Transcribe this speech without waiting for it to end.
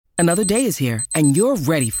Another day is here, and you're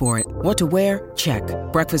ready for it. What to wear? Check.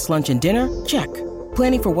 Breakfast, lunch, and dinner? Check.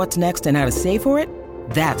 Planning for what's next and how to save for it?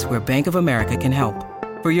 That's where Bank of America can help.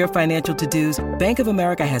 For your financial to-dos, Bank of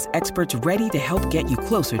America has experts ready to help get you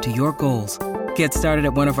closer to your goals. Get started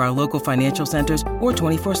at one of our local financial centers or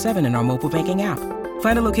 24/7 in our mobile banking app.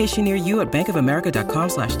 Find a location near you at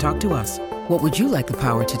bankofamerica.com/talktous. What would you like the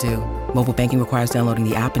power to do? Mobile banking requires downloading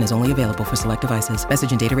the app and is only available for select devices.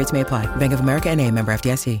 Message and data rates may apply. Bank of America N.A., member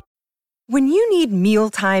FDIC. When you need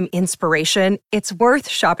mealtime inspiration, it's worth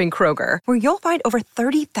shopping Kroger, where you'll find over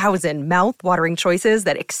 30,000 mouth-watering choices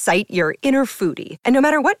that excite your inner foodie. And no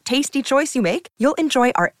matter what tasty choice you make, you'll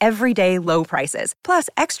enjoy our everyday low prices, plus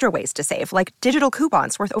extra ways to save, like digital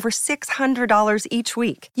coupons worth over $600 each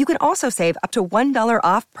week. You can also save up to $1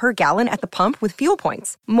 off per gallon at the pump with fuel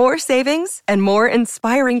points. More savings and more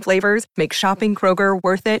inspiring flavors make shopping Kroger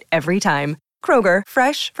worth it every time. Kroger,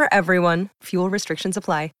 fresh for everyone. Fuel restrictions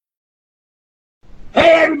apply.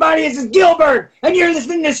 Hey everybody, this is Gilbert, and you're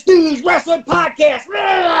listening to Stu's Wrestling Podcast.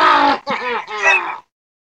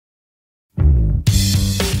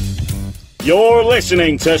 You're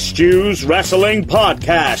listening to Stu's Wrestling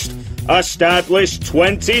Podcast, established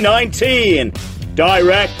 2019,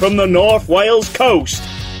 direct from the North Wales coast.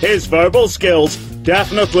 His verbal skills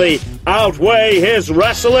definitely outweigh his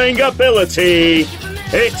wrestling ability.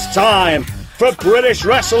 It's time for British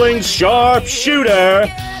Wrestling's sharpshooter,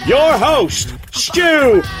 your host,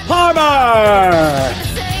 Stu Palmer!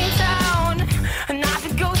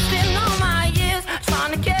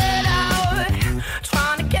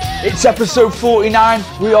 It's episode 49.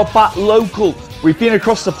 We are back local. We've been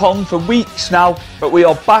across the pond for weeks now, but we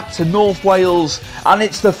are back to North Wales, and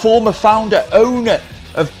it's the former founder, owner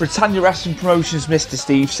of Britannia Wrestling Promotions, Mr.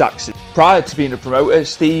 Steve Saxon. Prior to being a promoter,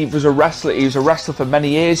 Steve was a wrestler. He was a wrestler for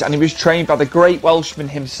many years, and he was trained by the great Welshman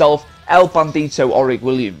himself, El Bandito Orig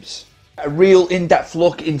Williams. A real in-depth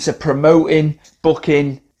look into promoting,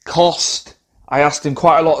 booking, cost. I asked him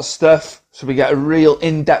quite a lot of stuff, so we get a real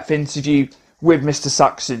in-depth interview with Mr.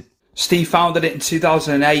 Saxon. Steve founded it in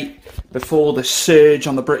 2008, before the surge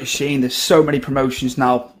on the British scene. There's so many promotions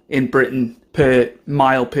now in Britain per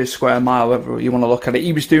mile, per square mile, however you want to look at it.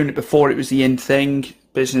 He was doing it before it was the in thing.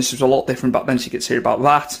 Business was a lot different back then, so you could hear about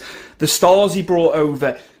that. The stars he brought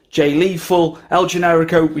over: Jay Lethal, El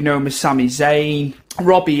Generico, we know him as Sami Zayn,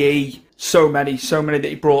 Robbie E, so many that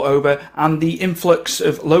he brought over, and the influx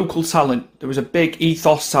of local talent. There was a big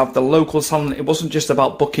ethos to have the local talent. It wasn't just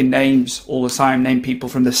about booking names all the time, name people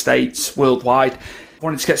from the States, worldwide. I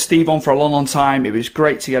wanted to get Steve on for a long time. It was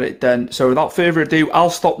great to get it done. So without further ado,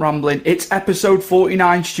 I'll stop rambling. It's episode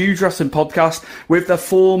 49, Stu's Wrestling Podcast, with the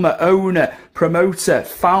former owner, promoter,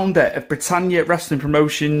 founder of Britannia Wrestling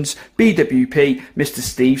Promotions, BWP, Mr.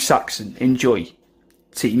 Steve Saxon. Enjoy.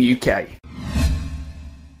 Team UK.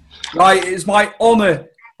 Right, it is my honour,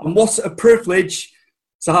 and what a privilege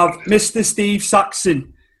to have Mr. Steve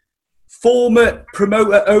Saxon, former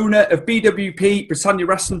promoter, owner of BWP, Britannia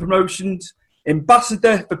Wrestling Promotions,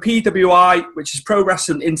 ambassador for PWI, which is Pro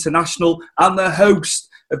Wrestling International, and the host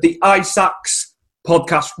of the ISACS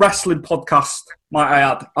podcast, wrestling podcast, might I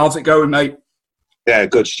add. How's it going, mate? Yeah,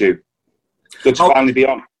 good, Stu. Good to finally be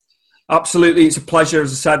on. Absolutely, it's a pleasure,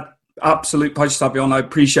 as I said. Absolute pleasure to have you on. I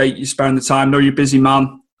appreciate you sparing the time. I know you're a busy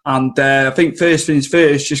man. And I think first things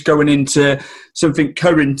first, just going into something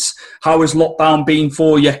current, how has lockdown been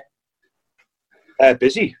for you?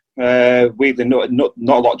 Busy. Weirdly, not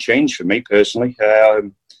a lot changed for me personally.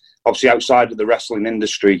 Obviously, outside of the wrestling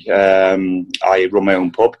industry, I run my own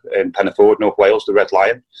pub in Penaford, North Wales, the Red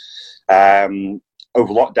Lion.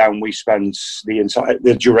 Over lockdown, we spent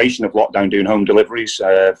the duration of lockdown doing home deliveries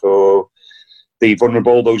for the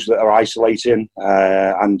vulnerable, those that are isolating,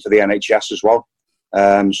 and for the NHS as well.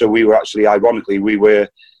 So we were actually, ironically,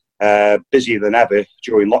 busier than ever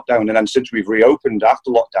during lockdown. And then since we've reopened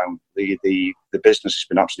after lockdown, the business has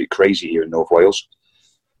been absolutely crazy here in North Wales.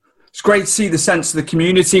 It's great to see the sense of the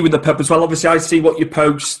community with the pub as well. Obviously, I see what you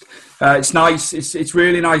post. It's nice. It's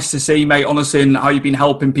really nice to see, mate, honestly, and how you've been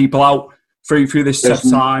helping people out through this tough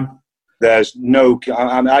time. There's no...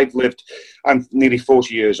 I'm nearly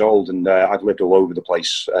 40 years old, and I've lived all over the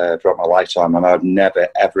place throughout my lifetime, and I've never,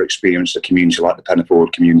 ever experienced a community like the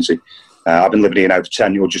Penaford community. I've been living here now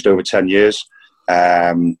for just over 10 years,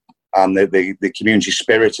 and the community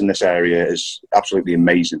spirit in this area is absolutely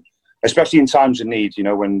amazing, especially in times of need, you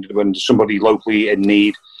know, when somebody locally in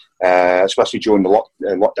need, especially during the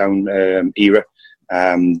lockdown era.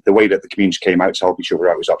 The way that the community came out to help each other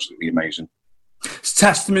out was absolutely amazing. It's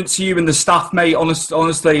testament to you and the staff, mate.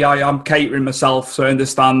 Honestly, I am catering myself, so I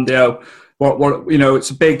understand,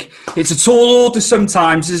 it's a tall order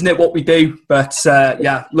sometimes, isn't it? What we do, but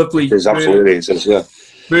lovely. It is absolutely, it is, yeah.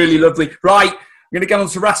 Really lovely. Right, I'm going to get on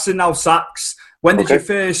to wrestling now, Sax. When did you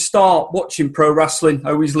first start watching pro wrestling?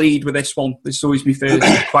 I always lead with this one. This is always my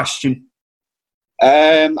first question.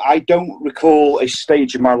 I don't recall a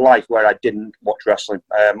stage in my life where I didn't watch wrestling.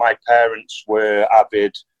 My parents were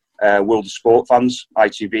avid World of Sport fans,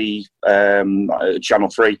 ITV, Channel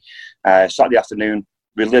 3, Saturday afternoon,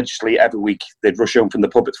 religiously every week. They'd rush home from the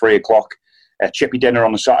pub at 3 o'clock, chippy dinner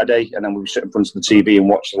on a Saturday, and then we would sit in front of the TV and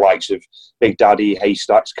watch the likes of Big Daddy,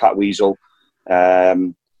 Haystacks, Catweasel.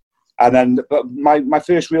 But my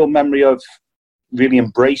first real memory of really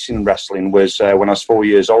embracing wrestling was when I was 4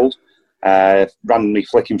 years old, randomly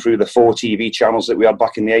flicking through the 4 TV channels that we had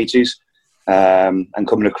back in the 80s, and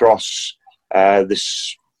coming across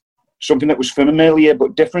this something that was familiar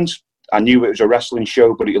but different. I knew it was a wrestling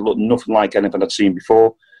show, but it looked nothing like anything I'd seen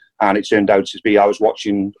before. And it turned out to be I was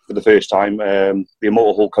watching for the first time the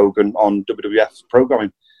Immortal Hulk Hogan on WWF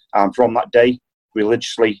programming. And from that day,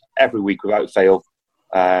 religiously, every week without fail,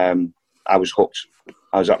 I was hooked.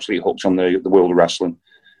 I was absolutely hooked on the world of wrestling.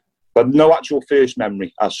 But no actual first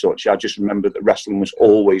memory as such. I just remember that wrestling was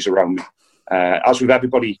always around me. As with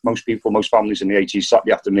everybody, most people, most families in the 80s,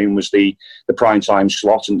 Saturday afternoon was the prime time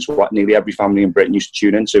slot, and it's what nearly every family in Britain used to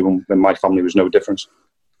tune into, and my family was no different.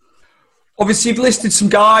 Obviously, you've listed some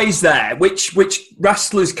guys there. Which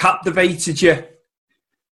wrestlers captivated you?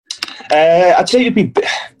 I'd say it'd be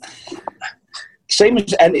same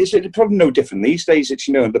as, and it's probably no different these days. It's,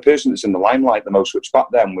 the person that's in the limelight the most, which back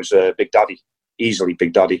then was Big Daddy, easily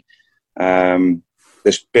Big Daddy.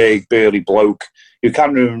 This big, burly bloke who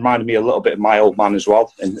kind of reminded me a little bit of my old man as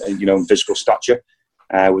well, in physical stature,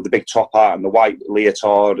 with the big top hat and the white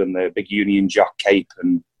leotard and the big Union Jack cape.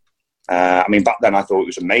 And back then I thought it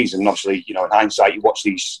was amazing. And obviously, in hindsight, you watch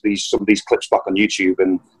some of these clips back on YouTube,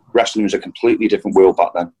 and wrestling was a completely different world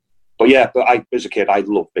back then. But yeah, as a kid, I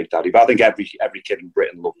loved Big Daddy. But I think every kid in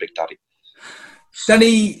Britain loved Big Daddy.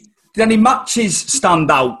 Did any matches stand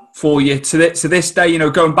out for you to this day?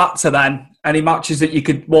 Going back to then, any matches that you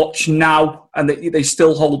could watch now and that they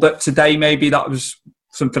still hold up today? Maybe that was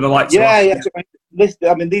something I like to ask. Yeah.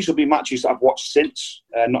 These will be matches that I've watched since,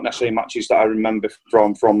 not necessarily matches that I remember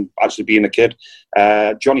from actually being a kid.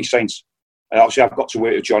 Johnny Saint. Obviously, I've got to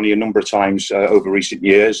work with Johnny a number of times over recent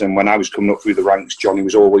years, and when I was coming up through the ranks, Johnny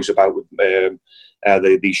was always about the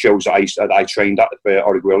shows that I trained at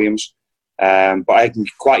Orig Williams. But I can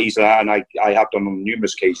quite easily, and I have done on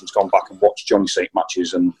numerous occasions, gone back and watched Johnny Saint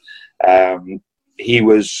matches, and he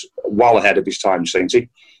was well ahead of his time, Sainty.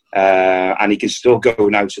 And he can still go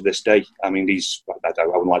now to this day. I mean, I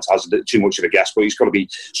wouldn't like to hazard too much of a guess, but he's got to be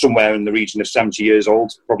somewhere in the region of 70 years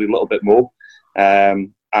old, probably a little bit more.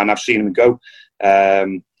 And I've seen him go.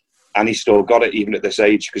 And he's still got it, even at this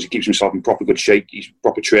age, because he keeps himself in proper good shape. He's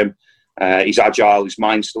proper trim. He's agile. His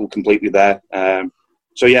mind's still completely there.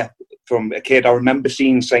 So, yeah, from a kid, I remember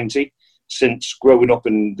seeing Sainty since growing up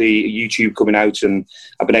and the YouTube coming out, and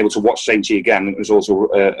I've been able to watch Sainty again. It was also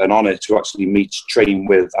an honour to actually meet, train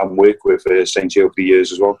with and work with Sainty over the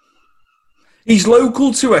years as well. He's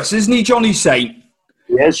local to us, isn't he, Johnny Saint?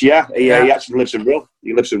 He is, yeah. He actually lives in Rhyl.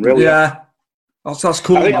 He lives in Rhyl, yeah. That's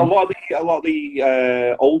cool. I think a lot of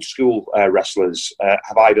the old school wrestlers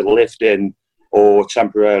have either lived in or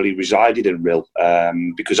temporarily resided in Rhyl,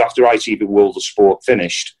 because after ITV World of Sport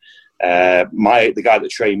finished, the guy that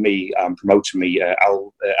trained me and promoted me,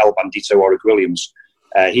 El Bandito Orig Williams,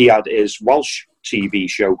 he had his Welsh TV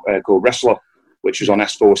show called Wrestler, which was on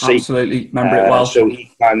S4C. Absolutely, remember it well. So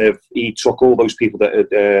he took all those people that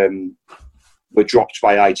were dropped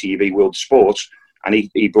by ITV World Sport, and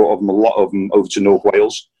he brought a lot of them over to North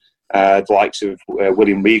Wales. The likes of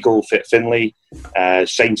William Regal, Fit Finlay,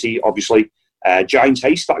 Sainty, obviously. Giant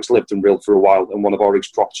Haystacks lived in Rhyl for a while, and one of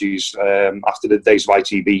Orig's properties after the days of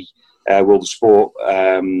ITV World of Sport.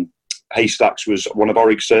 Haystacks was one of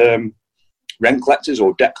Orig's rent collectors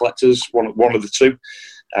or debt collectors, one of the two,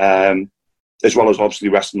 as well as obviously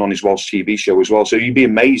wrestling on his Welsh TV show as well. So you'd be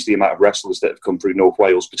amazed the amount of wrestlers that have come through North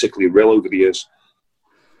Wales, particularly Rhyl, over the years.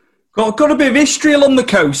 Got a bit of history along the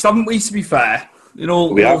coast, haven't we, to be fair? In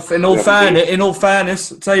all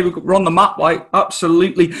fairness, I'll tell you, we're on the map, like,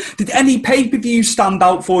 absolutely. Did any pay-per-view stand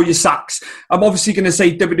out for you, Sax? I'm obviously going to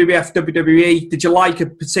say WWF, WWE. Did you like a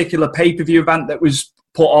particular pay-per-view event that was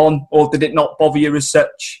put on, or did it not bother you as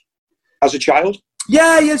such? As a child?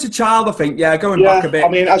 Yeah, as a child, I think. Yeah, going back a bit. I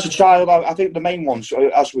mean, as a child, I think the main ones,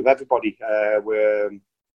 as with everybody, were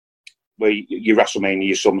your WrestleMania,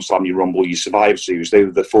 your SummerSlam, your Rumble, your Survivor Series. They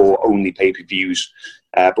were the 4 only pay-per-views.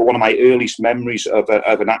 But one of my earliest memories of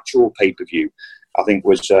an actual pay-per-view I think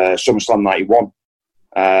was SummerSlam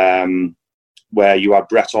 91, where you had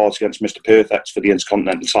Bret Hart against Mr. Perfect for the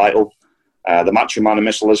Intercontinental title. The Macho Man and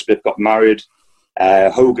Miss Elizabeth got married.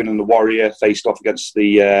 Hogan and the Warrior faced off against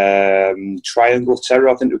the Triangle of Terror,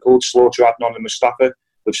 I think they were called, Slaughter, Adnan and Mustafa,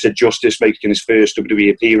 with Sid Justice making his first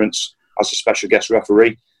WWE appearance as a special guest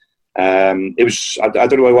referee. It was, I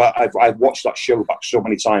don't know why, I've watched that show back so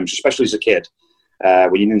many times, especially as a kid,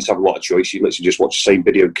 when you didn't have a lot of choice. You literally just watch the same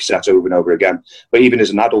video cassette over and over again. But even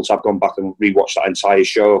as an adult, I've gone back and rewatched that entire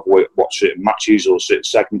show. I've watched certain matches or certain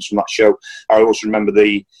segments from that show. I also remember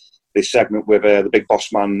the segment with the Big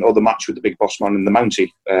Boss Man, or the match with the Big Boss Man and the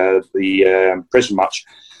Mountie, the prison match,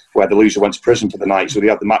 where the loser went to prison for the night. So they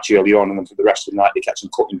had the match early on, and then for the rest of the night they kept on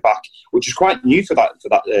cutting back, which is quite new for that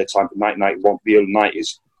time, for 1991, the early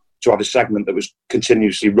 90s, to have a segment that was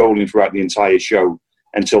continuously rolling throughout the entire show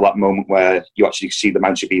until that moment where you actually see the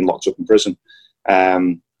Mountie being locked up in prison.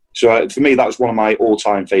 So for me, that was one of my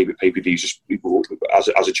all-time favourite pay-per-views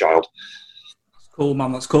as a child. Cool,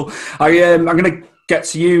 man. That's cool. I'm going to get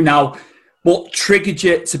to you now. What triggered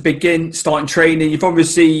you to begin starting training? You've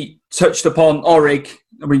obviously touched upon Orig.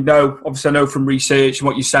 I know from research and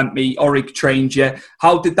what you sent me, Orig trained you.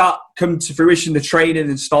 How did that come to fruition, the training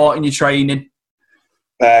and starting your training?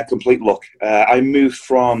 Complete luck. I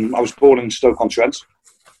was born in Stoke-on-Trent.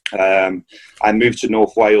 I moved to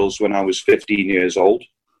North Wales when I was 15 years old.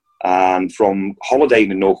 And from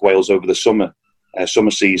holidaying in North Wales over the summer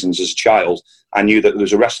seasons as a child, I knew that there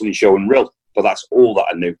was a wrestling show in Rhyl, but that's all that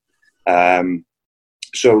I knew.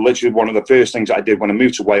 So literally one of the first things I did when I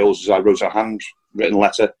moved to Wales is I wrote a handwritten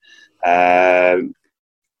letter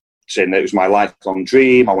saying that it was my lifelong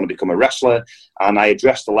dream, I want to become a wrestler. And I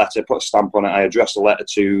addressed the letter, put a stamp on it, I addressed the letter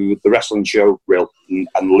to the wrestling show, Rhyl,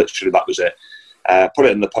 and literally that was it. Put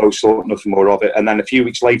it in the post, thought nothing more of it. And then a few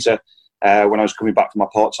weeks later, when I was coming back from my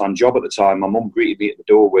part-time job at the time, my mum greeted me at the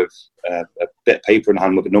door with a bit of paper in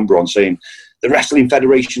hand with a number on saying, "The Wrestling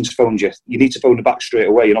Federation's phoned you. You need to phone her back straight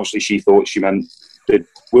away." And obviously she thought she meant the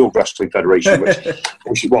World Wrestling Federation,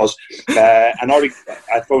 which it was. And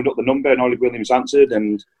I phoned up the number, and Orig Williams answered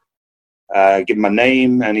and gave him my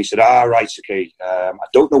name. And he said, right, okay. I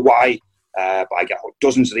don't know why, but I get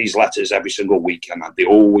dozens of these letters every single week, and they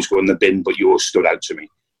always go in the bin, but yours stood out to me.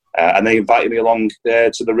 And they invited me along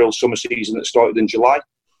to the Rhyl summer season that started in July.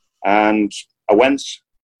 And I went,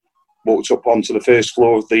 walked up onto the first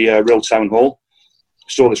floor of the Rhyl Town Hall,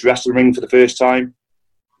 saw this wrestling ring for the first time,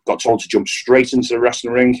 got told to jump straight into the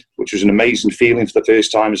wrestling ring, which was an amazing feeling for the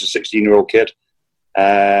first time as a 16-year-old kid.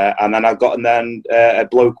 And then I got a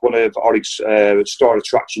bloke, one of Orig's star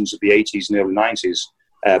attractions of the 80s and early 90s,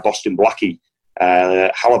 Boston Blackie,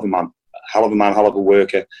 hell of a man, hell of a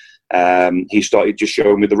worker. He started just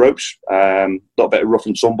showing me the ropes, a little bit of rough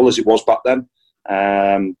and tumble as it was back then.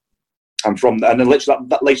 And then literally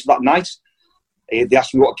later that night, they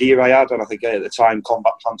asked me what gear I had, and I think at the time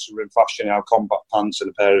combat pants were in fashion. I had combat pants and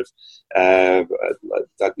a pair of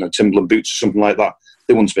Timberland boots or something like that.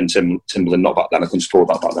 They wouldn't have been Timberland, not back then. I couldn't afford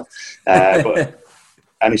that back then.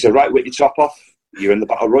 And he said, "Right, with your top off, you're in the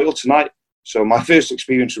Battle Royal tonight." So my first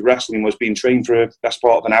experience with wrestling was being trained for the best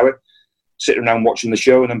part of an hour, sitting around watching the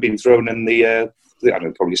show, and then being thrown in the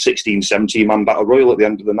probably 16, 17-man Battle Royal at the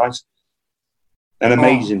end of the night. And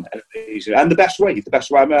amazing. And the best way.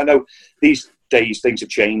 I mean, I know these days things have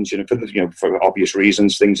changed, and for obvious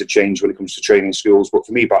reasons, things have changed when it comes to training schools. But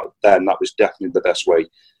for me back then, that was definitely the best way.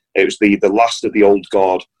 It was the last of the old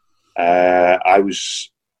guard. I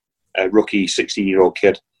was a rookie, 16-year-old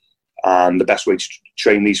kid, and the best way to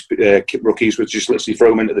train these rookies was just literally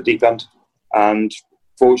throw them into the deep end. And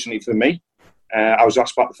fortunately for me, I was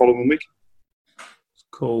asked back the following week.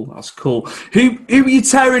 Cool, that's cool. Who were you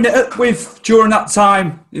tearing it up with during that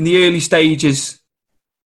time in the early stages?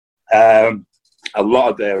 A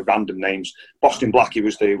lot of random names. Boston Blackie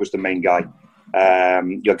was the main guy.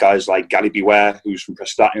 You had guys like Gary Beware, who's from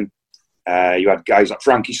Prestatyn. You had guys like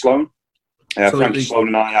Frankie Sloan. Frankie Sloan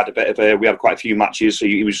and I had we had quite a few matches. So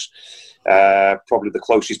he was probably the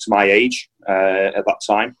closest to my age at that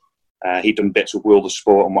time. He'd done bits of World of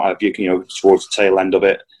Sport and what have you, towards the tail end of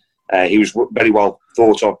it. He was very well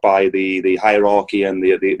thought of by the hierarchy and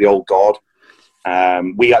the old guard.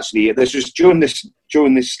 We actually, this was during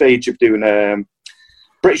this stage of doing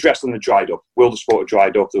British wrestling had dried up, World of Sport had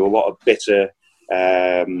dried up. There were a lot of bitter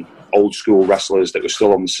old school wrestlers that were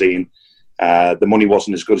still on the scene. The money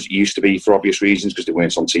wasn't as good as it used to be for obvious reasons because they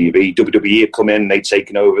weren't on TV. WWE had come in, they'd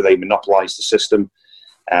taken over, they monopolised the system.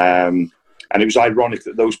 And it was ironic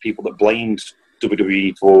that those people that blamed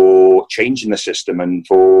WWE for changing the system and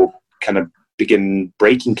for kind of begin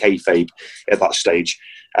breaking kayfabe at that stage.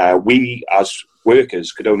 We, as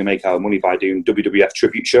workers, could only make our money by doing WWF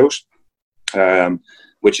tribute shows,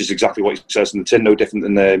 which is exactly what it says in the tin, no different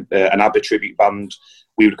than an ABBA tribute band.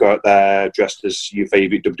 We would go out there dressed as your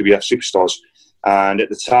favourite WWF superstars. And at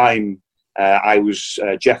the time, I was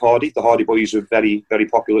Jeff Hardy. The Hardy Boys were very, very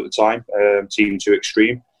popular at the time, Team 2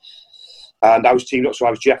 Extreme. And I was teamed up, so I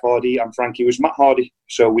was Jeff Hardy and Frankie was Matt Hardy.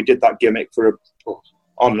 So we did that gimmick for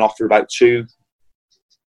on and off for about 2,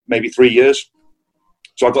 maybe 3 years.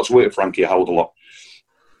 So I got to work with Frankie a hell of a lot.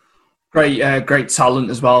 Great talent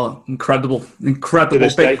as well. Incredible. To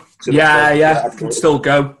this day. Can still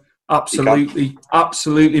go.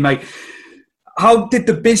 Absolutely, mate. How did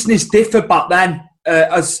the business differ back then,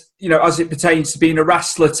 as it pertains to being a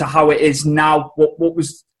wrestler, to how it is now?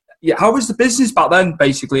 How was the business back then,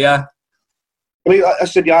 basically? Yeah. I mean, I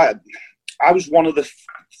said, I was one of the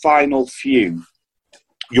final few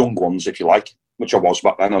young ones, if you like, which I was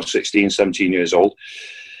back then. I was 16, 17 years old,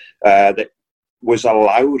 that was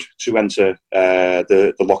allowed to enter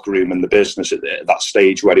the locker room and the business at that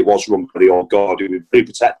stage where it was run by the old guard, who were very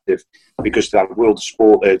protective because they had World of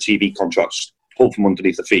Sport TV contracts pulled from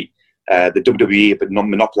underneath the feet. The WWE had been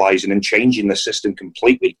monopolising and changing the system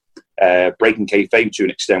completely, breaking kayfabe to an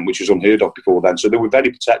extent which was unheard of before then. So they were very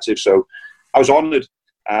protective. So I was honoured,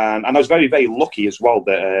 and I was very, very lucky as well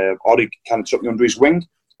that Orig kind of took me under his wing.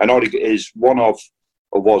 And Orig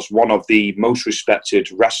was one of the most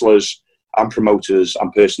respected wrestlers and promoters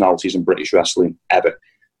and personalities in British wrestling ever.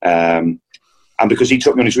 And because he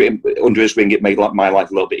took me under his wing, it made my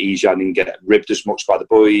life a little bit easier. I didn't get ribbed as much by the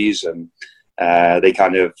boys, and they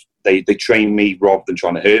trained me rather than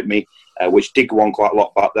trying to hurt me, which did go on quite a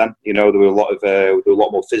lot back then. There were a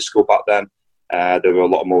lot more physical back then. There were a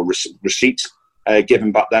lot more receipts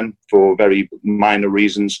given back then for very minor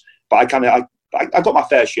reasons. But I got my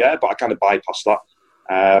fair share, but I kind of bypassed that.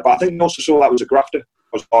 But I think also saw that was a grafter.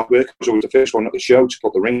 I was hard work. I was always the first one at the show to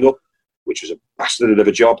put the ring up, which was a bastard of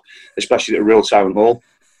a job, especially at a real town hall.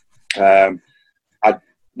 I'd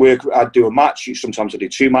do a match. Sometimes I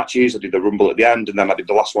did 2 matches. I did the rumble at the end, and then I did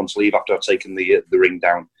the last one to leave after I'd taken the ring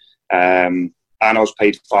down. And I was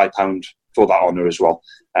paid £5 for that honour as well,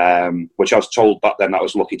 which I was told back then I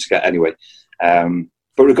was lucky to get anyway.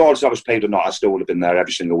 But regardless if I was paid or not, I still would have been there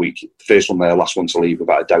every single week. The first one there, last one to leave,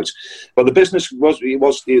 without a doubt. But the business was, like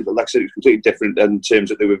I said, it was completely different in terms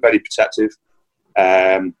that they were very protective.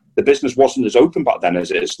 The business wasn't as open back then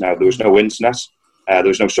as it is now. There was no internet. There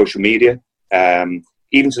was no social media.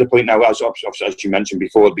 Even to the point now, as you mentioned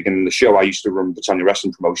before at the beginning of the show, I used to run Britannia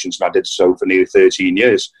Wrestling Promotions, and I did so for nearly 13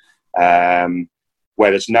 years.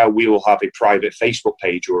 Whereas now we will have a private Facebook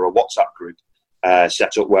page or a WhatsApp group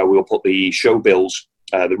set up where we'll put the show bills,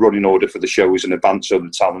 the running order for the shows in advance so the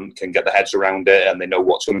talent can get their heads around it and they know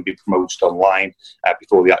what's going to be promoted online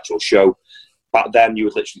before the actual show. Back then, you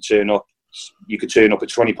would literally turn up. You could turn up at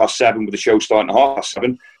 7:20 with the show starting at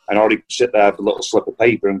 7:30, and already sit there with a little slip of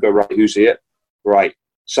paper and go, right, who's here? Right,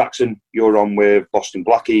 Saxon, you're on with Boston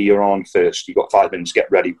Blackie, you're on first. You've got 5 minutes,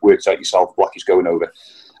 get ready, worked out yourself, Blackie's going over.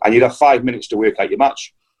 And you'd have 5 minutes to work out your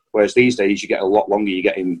match. Whereas these days, you get a lot longer. You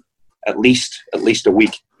get in at least a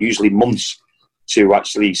week, usually months, to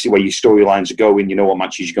actually see where your storylines are going. You know what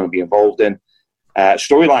matches you're going to be involved in.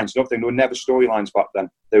 Storylines, nothing. There were never storylines back then.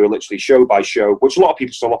 They were literally show by show, which a lot of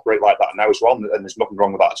people still operate like that now as well, and there's nothing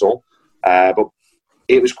wrong with that at all. But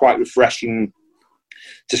it was quite refreshing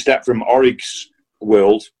to step from Orig's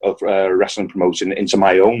world of wrestling promoting into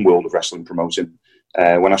my own world of wrestling promoting.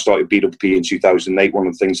 When I started BWP in 2008, one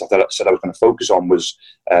of the things I said I was going to focus on was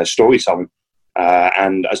storytelling.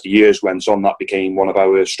 And as the years went on, that became one of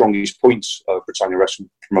our strongest points of Britannia Wrestling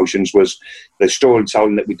Promotions, was the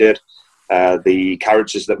storytelling that we did, the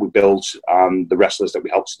characters that we built, and the wrestlers that we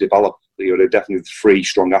helped to develop. They're definitely the 3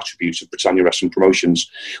 strong attributes of Britannia Wrestling Promotions,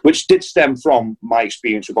 which did stem from my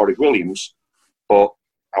experience with Orig Williams, but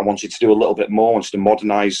I wanted to do a little bit more, wanted to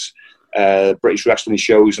modernise British wrestling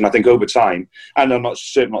shows, and I think over time, and I'm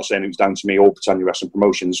certainly not saying it was down to me or Britannia Wrestling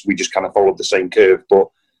Promotions, we just kind of followed the same curve, but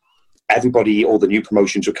everybody, all the new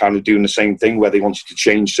promotions were kind of doing the same thing, where they wanted to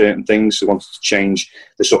change certain things. They wanted to change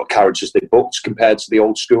the sort of characters they booked compared to the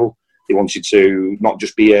old school. They wanted to not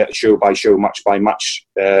just be a show-by-show, match-by-match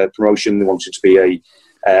promotion. They wanted to be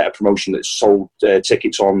a promotion that sold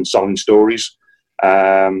tickets on selling stories.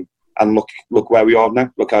 And look where we are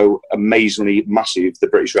now. Look how amazingly massive the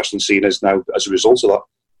British wrestling scene is now as a result of that.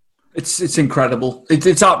 It's incredible.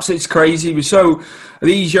 It's crazy.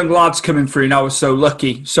 These young lads coming through now are so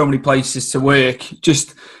lucky. So many places to work.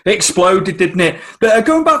 Just exploded, didn't it? But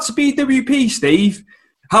going back to BWP, Steve,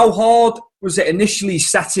 how hard was it initially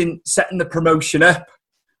setting the promotion up?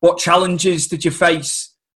 What challenges did you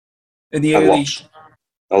face in the early?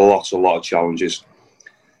 A lot of challenges.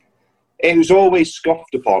 It was always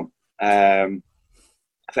scoffed upon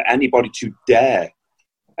for anybody to dare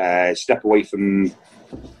step away from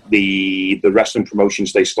the wrestling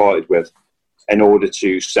promotions they started with in order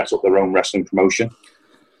to set up their own wrestling promotion.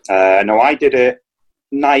 Now, I did it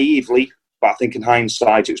naively, but I think in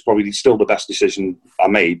hindsight it was probably still the best decision I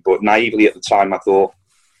made. But naively at the time, I thought,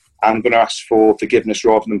 I'm going to ask for forgiveness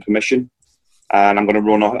rather than permission, and I'm going to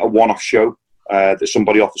run a one-off show that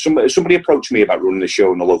somebody approached me about running a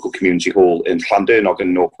show in a local community hall in Llandudnog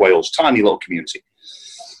in North Wales, tiny little community.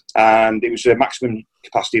 And it was a maximum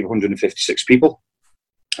capacity of 156 people.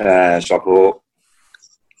 So I thought,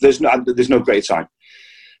 there's no greater time.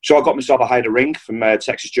 So I hired a ring from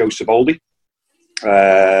Texas Joe Savoldi,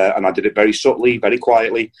 and I did it very subtly, very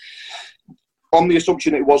quietly, on the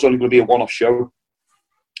assumption it was only going to be a one-off show.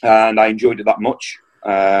 And I enjoyed it that much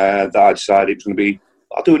that I decided it was going to be,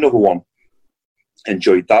 I'll do another one.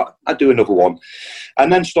 Enjoyed that. I'd do another one.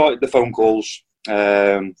 And then started the phone calls,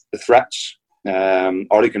 the threats.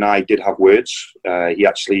 Orig and I did have words. He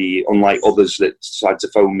actually, unlike others that decided to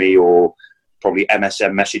phone me or probably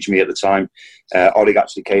MSN messaged me at the time, Orig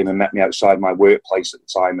actually came and met me outside my workplace at the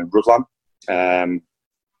time in Rutland.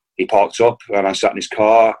 He parked up and I sat in his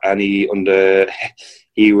car, and he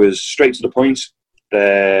was straight to the point.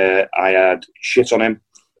 I had shit on him,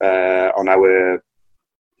 on our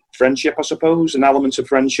friendship, I suppose, an element of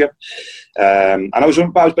friendship. And I was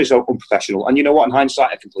basically unprofessional. And you know what? In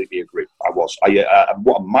hindsight, I completely agree. I was.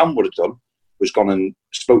 What a man would have done was gone and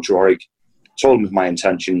spoke to Orig, told him of my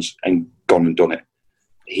intentions, and gone and done it.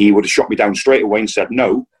 He would have shot me down straight away and said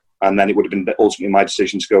no. And then it would have been ultimately my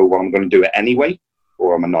decision to go, well, I'm going to do it anyway,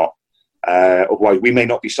 or am I not? Otherwise, we may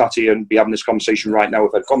not be sat here and be having this conversation right now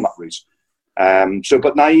if I'd gone that route.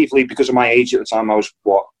 But naively, because of my age at the time, I was,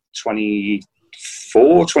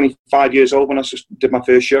 25 years old when I did my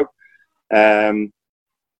first show. But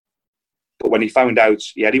when he found out,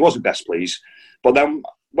 he wasn't best pleased. But then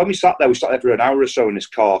when we sat there for an hour or so in his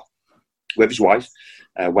car with his wife,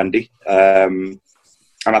 Wendy, and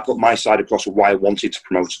I put my side across of why I wanted to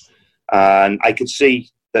promote. And I could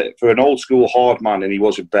see that for an old school hard man, and he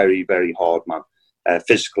was a very, very hard man,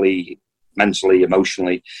 physically, mentally,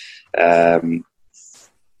 emotionally, I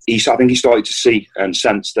think he started to see and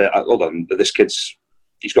sense that, hold on, this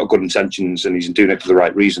he's got good intentions and he's doing it for the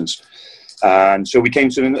right reasons. And so we came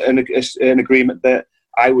to an agreement that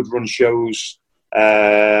I would run shows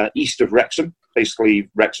east of Wrexham, basically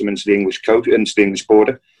Wrexham into the English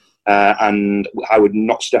border, and I would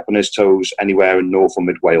not step on his toes anywhere in North or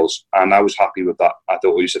Mid Wales. And I was happy with that. I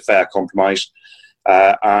thought it was a fair compromise.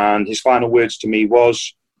 And his final words to me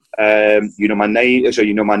was, you know my name, so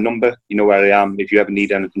you know my number, you know where I am. If you ever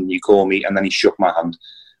need anything, you call me. And then he shook my hand.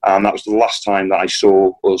 And that was the last time that I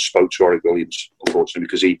saw or spoke to Orig Williams, unfortunately,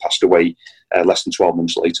 because he passed away less than 12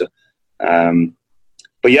 months later. But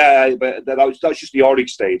that was just the Orig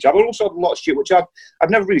stage. I've also had a lot of Stu, which I've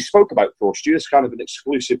never really spoke about before. Stu, it's kind of an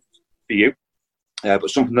exclusive for you, but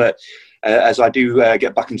something that, as I do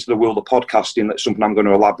get back into the world of podcasting, that's something I'm going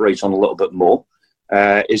to elaborate on a little bit more,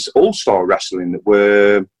 is All-Star Wrestling that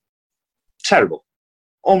were terrible,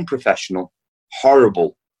 unprofessional,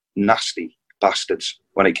 horrible, nasty bastards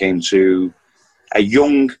when it came to a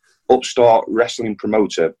young upstart wrestling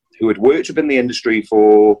promoter who had worked within the industry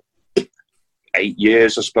for 8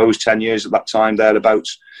 years, I suppose, 10 years at that time,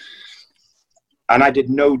 thereabouts. And I did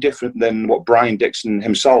no different than what Brian Dixon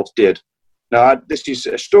himself did. Now, this is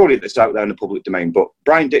a story that's out there in the public domain, but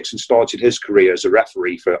Brian Dixon started his career as a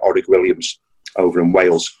referee for Orig Williams over in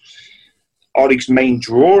Wales. Orig's main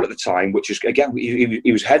draw at the time, which is, again,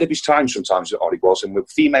 he was ahead of his time sometimes, Orig was, and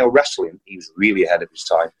with female wrestling, he was really ahead of his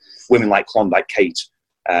time. Women like Klondike Kate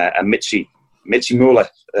and Mitzi Muller,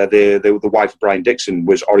 the wife of Brian Dixon,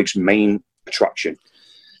 was Orig's main attraction.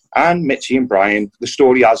 And Mitzi and Brian, the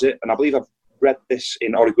story has it, and I believe I've read this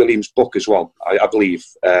in Orig Williams' book as well, I believe,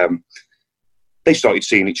 they started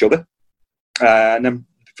seeing each other. And then,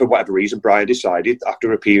 for whatever reason, Brian decided,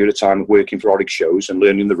 after a period of time of working for Orig shows and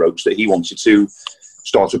learning the ropes, that he wanted to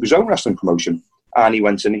start up his own wrestling promotion. And he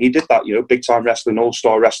went and he did that, big time wrestling,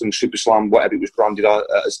 All-Star Wrestling, Super Slam, whatever it was branded at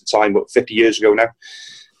the time, 50 years ago now.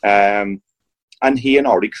 And he and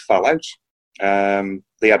Orig fell out.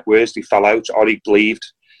 They had words, they fell out. Orig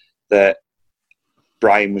believed that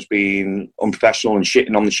Brian was being unprofessional and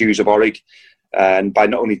shitting on the shoes of Orig. And by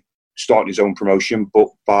not only starting his own promotion, but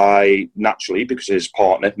by naturally, because his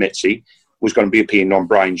partner, Mitzi, was going to be appearing on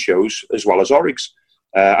Brian's shows as well as Orig's.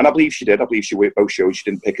 And I believe she did. I believe she worked both shows. She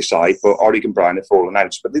didn't pick a side, but Orig and Brian had fallen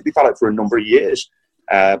out. But they fell out for a number of years.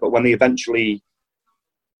 But when they eventually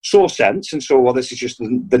saw sense and saw, well, this is just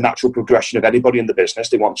the natural progression of anybody in the business.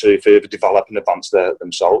 They want to further develop and advance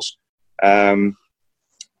themselves. And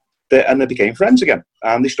they became friends again,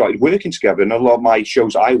 and they started working together. And a lot of my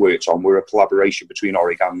shows I worked on were a collaboration between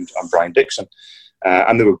Orig and Brian Dixon,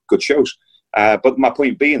 and they were good shows. But my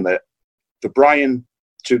point being that for Brian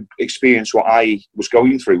to experience what I was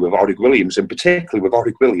going through with Orig Williams, and particularly with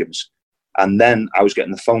Orig Williams, and then I was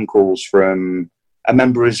getting the phone calls from a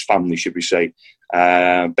member of his family, should we say,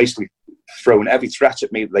 basically throwing every threat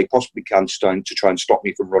at me that they possibly can to try and stop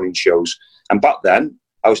me from running shows. And back then,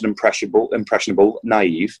 I was an impressionable,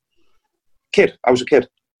 naive kid. I was a kid.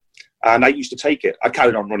 And I used to take it. I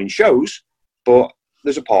carried on running shows, but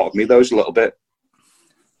there's a part of me that was a little bit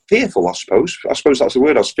fearful, I suppose. I suppose that's the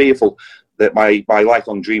word. I was fearful that my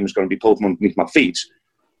lifelong dream was going to be pulled from underneath my feet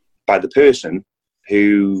by the person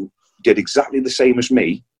who did exactly the same as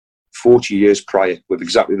me 40 years prior with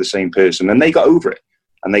exactly the same person. And they got over it.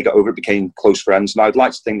 And they got over it, became close friends. And I'd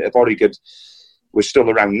like to think that if Orig was still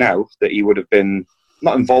around now, that he would have been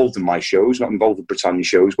not involved in my shows, not involved with Britannia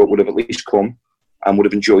shows, but would have at least come and would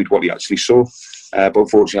have enjoyed what he actually saw. But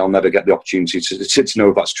unfortunately, I'll never get the opportunity to know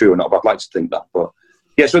if that's true or not. But I'd like to think that. But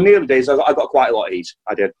yeah, so in the early days, I got quite a lot of hate.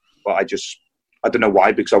 I did. But I don't know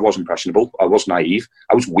why, because I was impressionable. I was naive.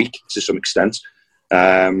 I was weak to some extent.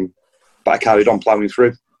 But I carried on ploughing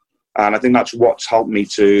through. And I think that's what's helped me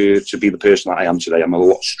to be the person that I am today. I'm a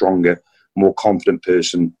lot stronger, more confident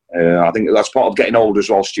person. I think that's part of getting older as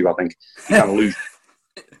well, Stu. I think you kind of lose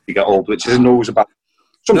you get old, which isn't always a bad.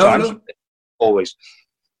 Sometimes, no. Always.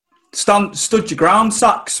 Stood your ground,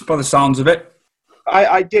 Sax, by the sounds of it.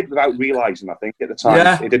 I did without realising, I think, at the time.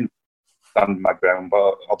 Yeah. It didn't stand my ground,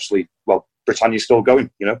 but obviously, well, Britannia's still going,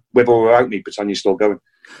 you know. With or without me, Britannia's still going.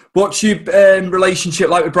 What's your relationship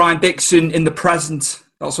like with Brian Dixon in the present?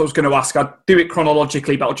 That's what I was going to ask. I'd do it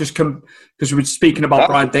chronologically, but I'll just come, because we were speaking about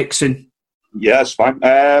Brian Dixon. Yeah, it's fine.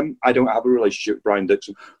 I don't have a relationship with Brian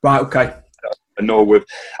Dixon. Right, okay. Nor with...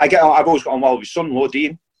 I've always got on well with his son-in-law,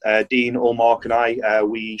 Dean. Dean, Allmark and I,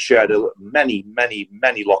 we shared many, many,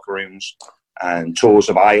 many locker rooms and tours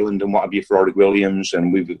of Ireland and what have you for Orig Williams.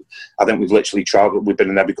 And I think we've literally travelled. We've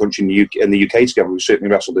been in every country in the UK together. We've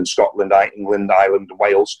certainly wrestled in Scotland, England, Ireland, and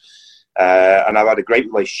Wales. And I've had a great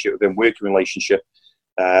relationship with him, working relationship.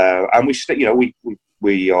 And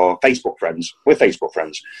we are Facebook friends. We're Facebook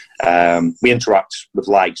friends. We interact with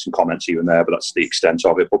likes and comments here and there, but that's the extent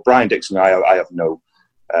of it. But Brian Dixon, I have no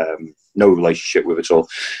relationship with at all.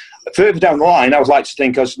 Further down the line, I would like to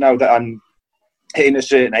think, as now that I'm hitting a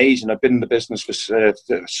certain age and I've been in the business for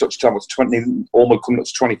such time, almost coming up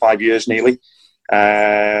to 25 years nearly.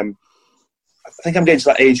 I think I'm getting to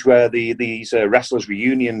that age where these wrestlers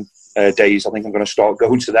reunion days, I think I'm going to start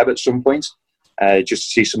going to them at some point. Just to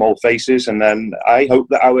see some old faces, and then I hope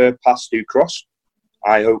that our paths do cross.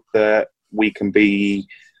 I hope that we can be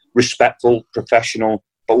respectful, professional,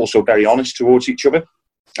 but also very honest towards each other.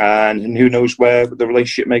 And who knows where the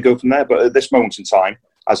relationship may go from there. But at this moment in time,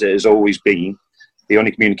 as it has always been, the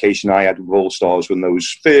only communication I had with All Stars was in those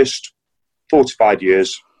first 4 to 5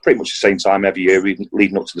 years, pretty much the same time every year,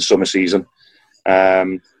 leading up to the summer season.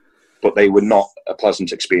 But they were not a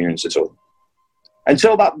pleasant experience at all.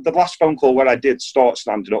 Until the last phone call where I did start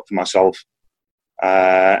standing up for myself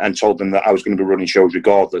and told them that I was going to be running shows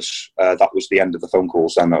regardless, that was the end of the phone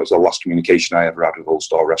calls. And that was the last communication I ever had with All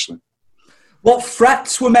Star Wrestling. What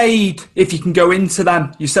threats were made, if you can go into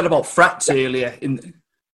them? You said about threats earlier.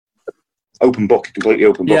 Open book, completely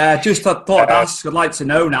open book. Yeah, just I thought I'd ask. I'd like to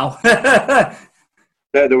know now.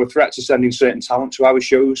 There were threats of sending certain talent to our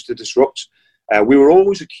shows to disrupt. We were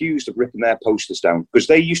always accused of ripping their posters down because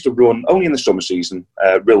they used to run, only in the summer season,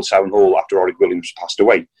 Rill Town Hall after Orig Williams passed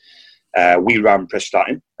away. We ran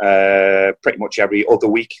Prestatyn pretty much every other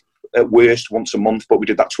week, at worst once a month, but we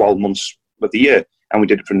did that 12 months of the year, and we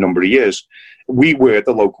did it for a number of years. We were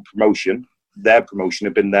the local promotion. Their promotion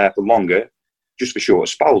had been there for longer, just for shorter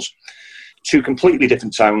spells. Two completely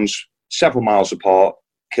different towns, several miles apart,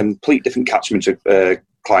 complete different catchment of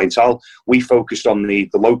clientele. We focused on the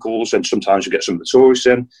locals, and sometimes we get some of the tourists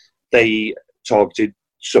in. They targeted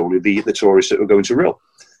solely the tourists that were going to Rill.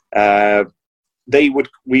 Our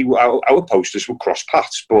posters would cross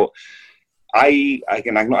paths, but I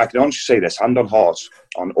can honestly say this, hand on heart,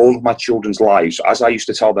 on all of my children's lives, as I used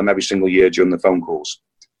to tell them every single year during the phone calls,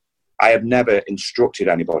 I have never instructed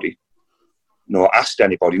anybody, nor asked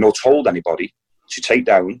anybody, nor told anybody to take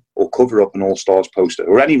down or cover up an All Stars poster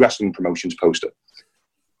or any wrestling promotions poster.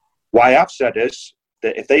 What I have said is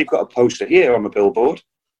that if they've got a poster here on the billboard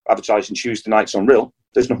advertising Tuesday nights on Rill,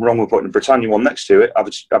 there's nothing wrong with putting a Britannia one next to it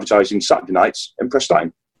advertising Saturday nights in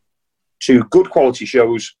Prestatyn. Two good quality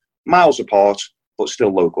shows, miles apart, but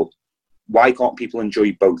still local. Why can't people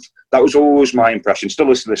enjoy both? That was always my impression.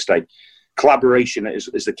 Still is to this day. Collaboration is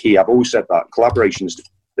the key. I've always said that. Collaboration is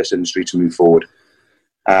this industry to move forward.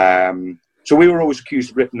 So we were always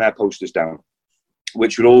accused of ripping their posters down,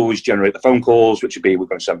 which would always generate the phone calls, which would be, we're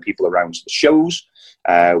going to send people around to the shows.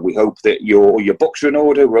 We hope that your books are in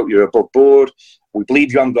order. We hope you're above board. We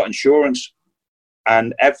believe you haven't got insurance.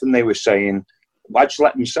 And everything they were saying, I just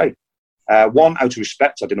let them say. One, out of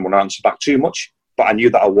respect, I didn't want to answer back too much, but I knew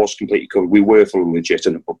that I was completely covered. We were fully legit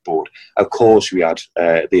and above board. Of course, we had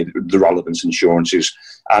the relevant insurances.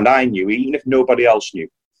 And I knew, even if nobody else knew,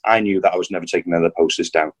 I knew that I was never taking any of the posters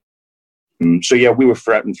down. So yeah, we were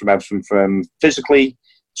threatened from everything from physically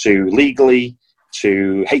to legally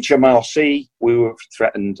to HMRC. We were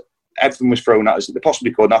threatened. Everything was thrown at us that they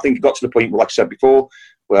possibly could. And I think it got to the point, like I said before,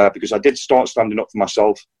 where because I did start standing up for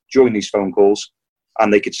myself during these phone calls,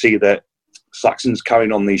 and they could see that Saxon's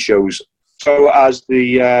carrying on these shows. So as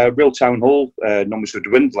the Real Town Hall numbers were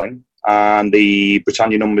dwindling and the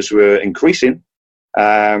Britannia numbers were increasing,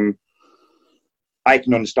 I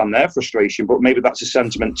can understand their frustration, but maybe that's a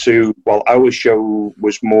sentiment too. Well, our show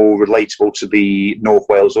was more relatable to the North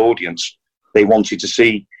Wales audience. They wanted to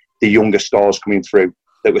see the younger stars coming through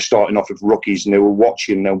that were starting off with rookies, and they were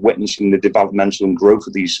watching and witnessing the developmental and growth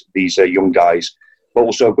of these young guys. But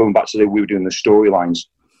also going back to we were doing the storylines.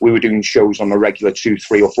 We were doing shows on a regular 2,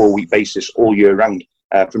 3 or 4 week basis all year round.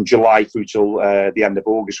 From July through till the end of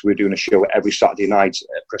August, we were doing a show every Saturday night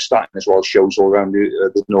at Prestatyn, as well as shows all around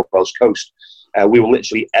the North Wales coast. We were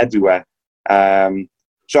literally everywhere.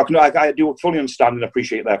 So I do fully understand and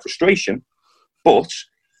appreciate their frustration, but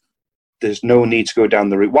there's no need to go down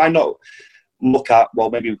the route. Why not look at, well,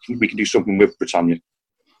 maybe we can do something with Britannia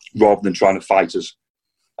rather than trying to fight us,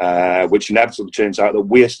 which inevitably turns out that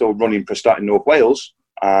we're still running Prestatyn North Wales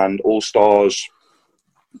and All Stars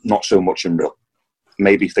not so much in Real.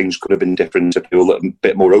 Maybe things could have been different if they were a little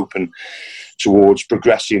bit more open towards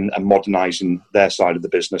progressing and modernising their side of the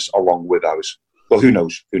business along with ours. Well, who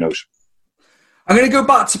knows? Who knows? I'm going to go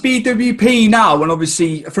back to BWP now, and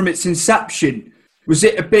obviously from its inception, was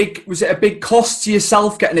it a big cost to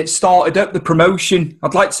yourself getting it started up, the promotion?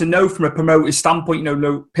 I'd like to know from a promoter's standpoint,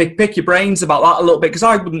 pick your brains about that a little bit, because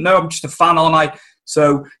I wouldn't know. I'm just a fan, aren't I?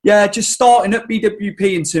 So yeah, just starting up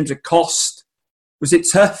BWP in terms of cost. Was it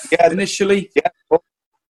tough initially? Yeah. Well,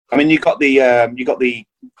 I mean, you got the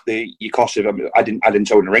your cost of. I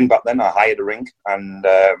didn't own a ring back then. I hired a ring, and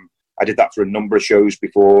I did that for a number of shows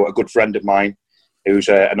before. A good friend of mine, who's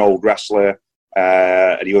an old wrestler,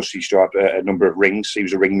 and he also used to have a number of rings. He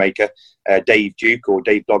was a ring maker. Dave Duke, or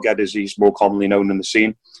Dave Doghead, as he's more commonly known in the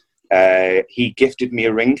scene. He gifted me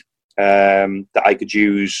a ring that I could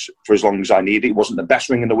use for as long as I needed. It wasn't the best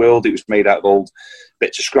ring in the world. It was made out of old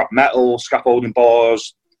bits of scrap metal, scaffolding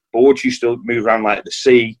bars. Boards used to move around like the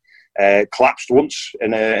sea. Collapsed once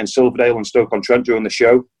in Silverdale and Stoke-on-Trent during the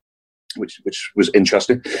show, which was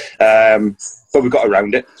interesting. But we got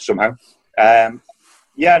around it somehow.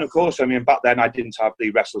 Yeah, and of course, I mean, back then I didn't have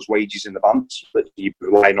the wrestlers' wages in the bands, but you were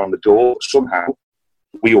relying on the door. Somehow,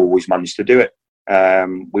 we always managed to do it.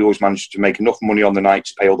 We always managed to make enough money on the night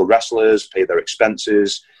to pay all the wrestlers, pay their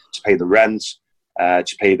expenses, to pay the rent,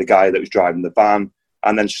 to pay the guy that was driving the van.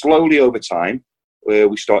 And then slowly over time,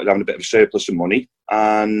 we started having a bit of a surplus of money,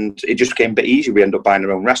 and it just became a bit easier. We ended up buying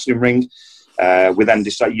our own wrestling ring. We then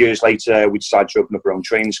decided, years later, we decided to open up our own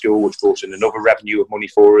training school, which brought in another revenue of money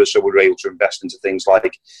for us. So we were able to invest into things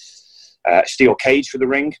like a steel cage for the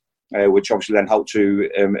ring, which obviously then helped to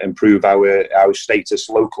improve our status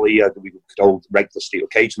locally. We could hold regular steel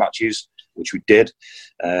cage matches, which we did,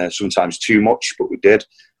 sometimes too much, but we did,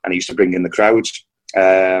 and it used to bring in the crowds.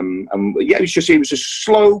 And yeah, it was a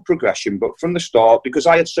slow progression, but from the start, because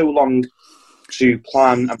I had so long to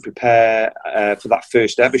plan and prepare for that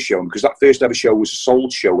first ever show, because that first ever show was a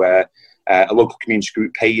sold show where a local community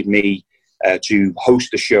group paid me to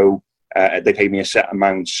host the show. They paid me a set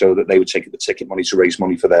amount so that they would take the ticket money to raise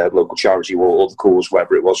money for their local charity or the cause,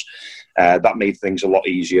 whatever it was. That made things a lot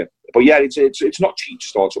easier. But yeah, it's not cheap to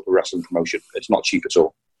start up a wrestling promotion. It's not cheap at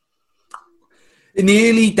all. In the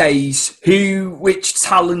early days, which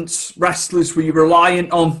talents, wrestlers were you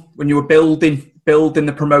reliant on when you were building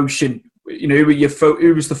the promotion? Who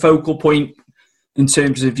was the focal point in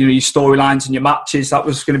terms of your storylines and your matches? That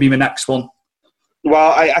was going to be my next one.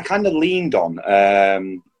 Well, I kind of leaned on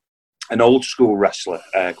an old school wrestler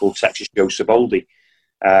called Texas Joe Saboldi.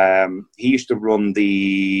 He used to run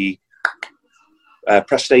the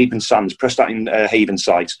Prestatyn Haven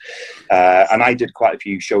site, and I did quite a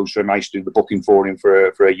few shows for him. I used to do the booking for him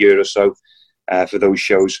for a year or so for those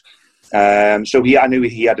shows. So I knew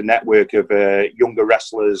he had a network of younger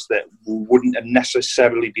wrestlers that wouldn't have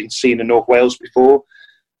necessarily been seen in North Wales before.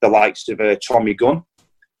 The likes of Tommy Gunn,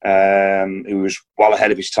 who was well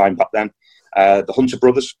ahead of his time back then. The Hunter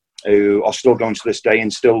brothers, who are still going to this day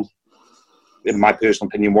and still, in my personal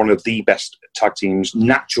opinion, one of the best tag teams,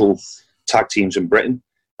 natural tag teams in Britain.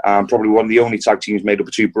 Probably one of the only tag teams made up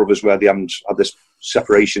of two brothers where they haven't had this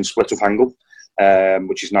separation, split up angle,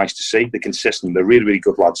 which is nice to see. They're consistent. They're really, really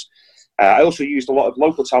good lads. I also used a lot of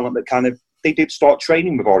local talent that they did start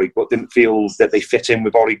training with Orrig, but didn't feel that they fit in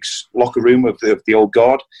with Orrig's locker room of the old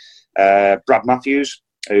guard. Brad Matthews,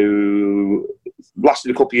 who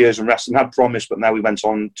lasted a couple of years in wrestling, had promise, but now he went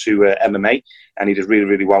on to MMA, and he did really,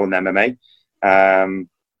 really well in MMA.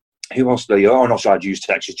 Who else did and also I'd use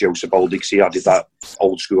Texas Joe Saboldi, because he added that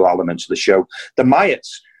old school element to the show. The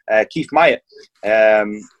Myatts, Keith Myatt,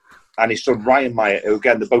 and his son Ryan Myatt, who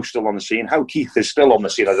again, they're both still on the scene. How Keith is still on the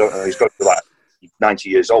scene, I don't know. He's got to be like 90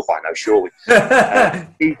 years old by now, surely.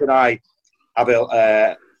 Keith and I have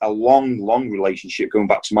a long relationship going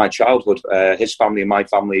back to my childhood. His family and my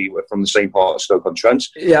family were from the same part of Stoke-on-Trent.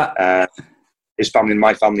 Yeah. His family and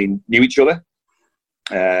my family knew each other.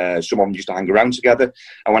 Some of them used to hang around together.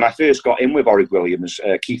 And when I first got in with Orrig Williams,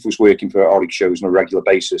 Keith was working for Orrig shows on a regular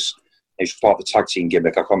basis. It was part of the tag team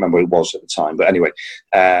gimmick. I can't remember what it was at the time. But anyway,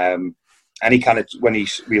 and he kind of, when he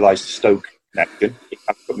realised the Stoke connection, he kind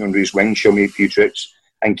of put me under his wing, showed me a few tricks.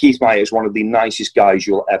 And Keith Myatt is one of the nicest guys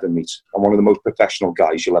you'll ever meet, and one of the most professional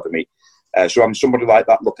guys you'll ever meet. So I'm somebody like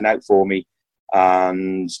that looking out for me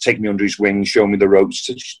and taking me under his wing, showing me the ropes,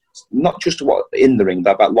 not just what in the ring,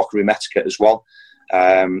 but about locker room etiquette as well.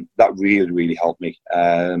 That really, really helped me.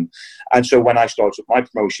 And so when I started my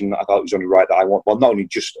promotion, I thought it was only right that I want, well, not only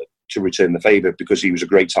just to return the favour, because he was a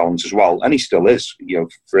great talent as well, and he still is. You know,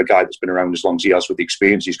 for a guy that's been around as long as he has with the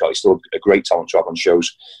experience he's got, he's still a great talent to have on shows.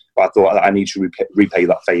 But I thought I need to repay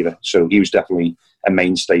that favour. So he was definitely a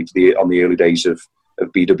mainstay on the early days of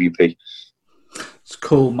BWP. It's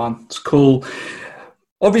cool, man. It's cool.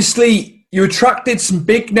 Obviously, you attracted some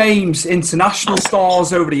big names, international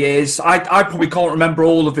stars over the years. I probably can't remember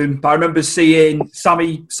all of them, but I remember seeing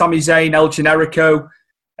Sami Zayn, El Generico,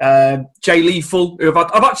 Jay Lethal.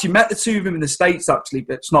 I've actually met the two of them in the States, actually,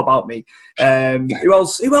 but it's not about me. Who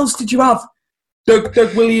else did you have?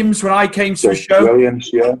 Doug Williams, when I came to a show. Williams,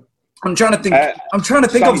 yeah. I'm trying to think off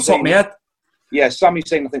the top of my head. Yeah, Sami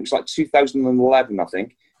Zayn, I think it was like 2011, I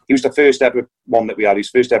think. He was the first ever one that we had, his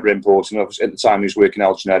first ever import, and at the time he was working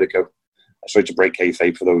El Generico. Sorry to break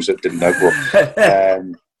kayfabe for those that didn't know, but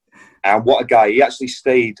and what a guy. He actually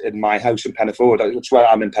stayed in my house in Pennyford. That's where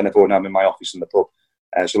I'm in Pennyford and I'm in my office in the pub.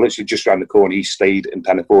 So literally just around the corner, he stayed in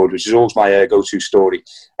Pennyford, which is always my go-to story.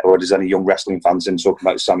 Or there's any young wrestling fans in talking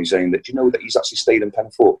about Sami Zayn, that, you know, that he's actually stayed in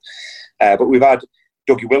Pennyford. But we've had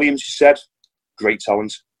Dougie Williams, you said, great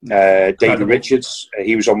talent. Davey Richards,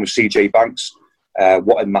 he was on with CJ Banks.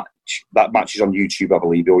 What a match. That match is on YouTube, I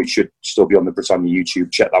believe, or it should still be on the Britannia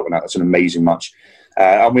YouTube. Check that one out. It's an amazing match.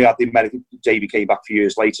 And we had the American, Davey came back a few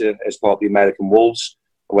years later as part of the American Wolves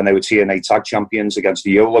when they were TNA tag champions against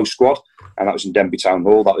the YOLO squad, and that was in Denby Town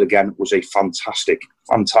Hall. That again was a fantastic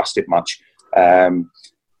match.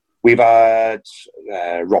 We've had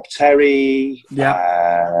Rob Terry,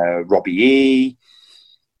 Robbie E.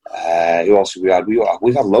 Who else have we had?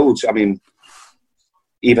 We've had loads. I mean,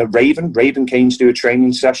 even Raven came to do a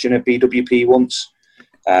training session at BWP once.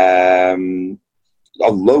 A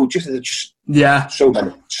load, just so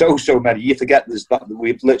many, so many. You forget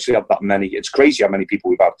we've literally had that many. It's crazy how many people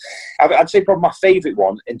we've had. I'd say probably my favourite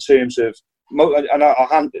one in terms of, and I'll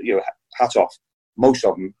hand hat off. Most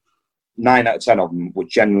of them, 9 out of 10 of them, were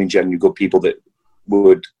genuinely good people that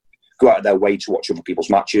would go out of their way to watch other people's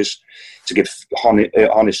matches, to give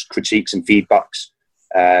honest critiques and feedbacks.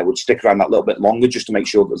 Would stick around that little bit longer just to make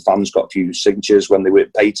sure that the fans got a few signatures when they were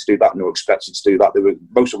paid to do that and they were expected to do that.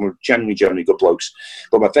 Most of them were generally good blokes.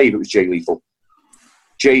 But my favourite was Jay Lethal.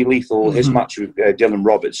 Jay Lethal, his match with Dylan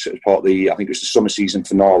Roberts as part of the, I think it was the summer season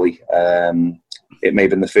finale. It may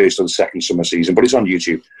have been the first or the second summer season, but it's on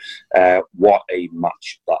YouTube. What a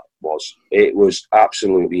match that was. It was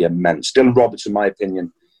absolutely immense. Dylan Roberts, in my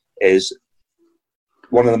opinion, is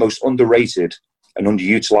one of the most underrated and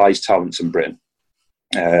underutilised talents in Britain.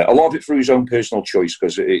 A lot of it through his own personal choice,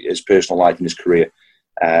 because his personal life and his career.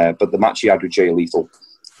 But the match he had with Jay Lethal,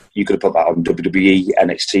 you could have put that on WWE,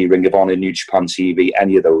 NXT, Ring of Honor, New Japan TV,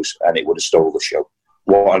 any of those, and it would have stole the show.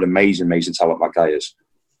 What an amazing talent that guy is.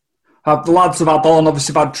 The lads have had on,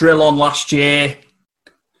 obviously, had Drill on last year.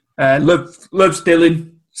 Loves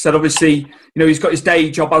Dylan. said obviously, he's got his day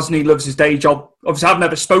job, hasn't he? Loves his day job. Obviously, I've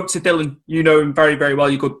never spoke to Dylan. You know him very, very well.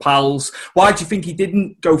 You're good pals. Why do you think he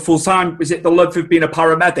didn't go full-time? Was it the love of being a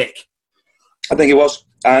paramedic? I think it was.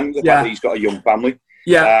 And the fact that he's got a young family.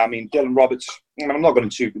 Yeah. Dylan Roberts, I'm not going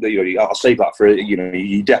to, I'll save that for,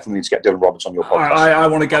 you definitely need to get Dylan Roberts on your podcast. I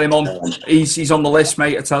want to get him on. He's on the list,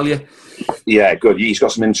 mate, I tell you. Yeah, good. He's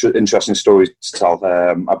got some interesting stories to tell.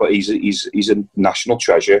 But he's a national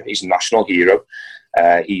treasure. He's a national hero.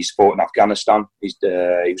 He's fought in Afghanistan. He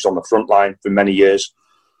was on the front line for many years.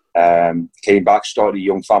 Came back, started a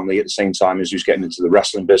young family at the same time as he was getting into the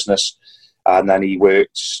wrestling business. And then he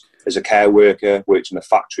worked as a care worker, worked in a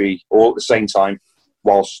factory, all at the same time,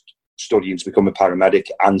 whilst studying to become a paramedic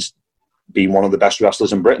and being one of the best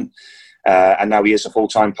wrestlers in Britain. And now he is a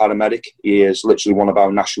full-time paramedic. He is literally one of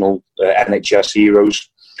our national NHS heroes.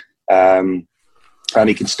 And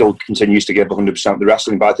he still continues to give 100% of the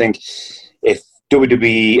wrestling. But I think if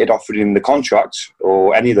WWE had offered him the contract,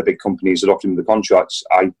 or any of the big companies had offered him the contracts,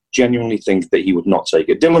 I genuinely think that he would not take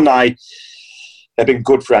it. Dylan and I have been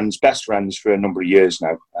good friends, best friends for a number of years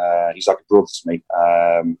now. He's like a brother to me.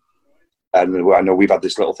 And I know we've had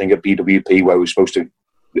this little thing at BWP where we're supposed to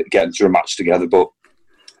get into a match together, but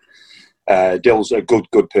Dill's a good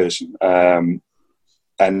person.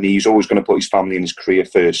 And he's always going to put his family and his career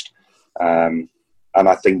first. And I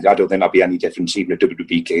don't think that'd be any difference even if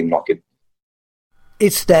WWE came knocking.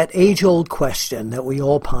 It's that age-old question that we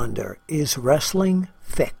all ponder. Is wrestling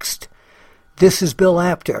fixed? This is Bill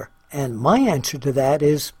Apter, and my answer to that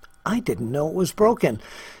is I didn't know it was broken.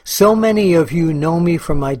 So many of you know me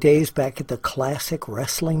from my days back at the classic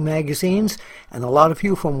wrestling magazines, and a lot of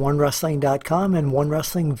you from OneWrestling.com and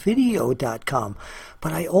OneWrestlingVideo.com.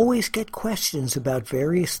 But I always get questions about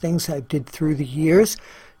various things I did through the years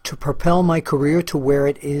to propel my career to where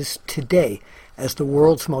it is today as the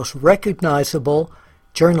world's most recognizable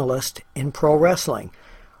journalist in pro wrestling.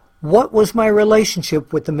 What was my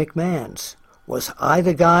relationship with the McMahons? Was I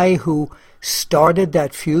the guy who started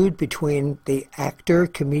that feud between the actor,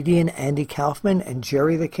 comedian Andy Kaufman and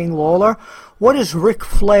Jerry the King Lawler? What is Ric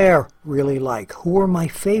Flair really like? Who are my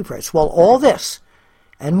favorites? Well, all this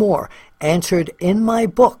and more answered in my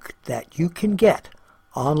book that you can get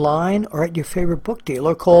online or at your favorite book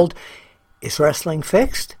dealer called Is Wrestling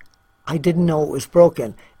Fixed? I Didn't Know It Was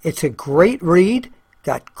Broken. It's a great read,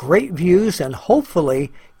 got great views, and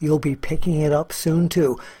hopefully you'll be picking it up soon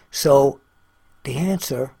too. So the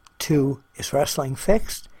answer to Is Wrestling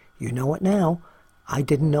Fixed? You know it now. I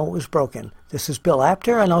Didn't Know It Was Broken. This is Bill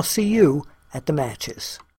Apter, and I'll see you at the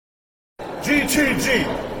matches. GTG,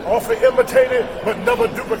 often imitated but never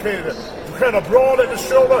duplicated. Kind of broad at the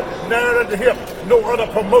shoulder, narrow at the hip. No other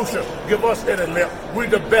promotion. Give us any lip. We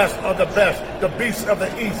the best of the best. The beast of the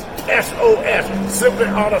East. SOS, simply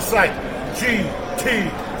out of sight.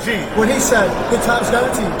 GTG. When he said, good times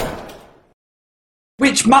guaranteed.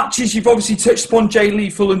 Which matches, you've obviously touched upon Jay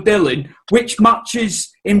Lethal and Dylan, which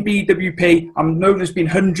matches in BWP, I'm known there's been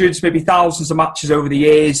hundreds, maybe thousands of matches over the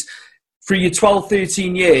years, through your 12,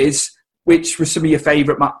 13 years, which were some of your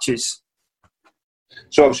favourite matches?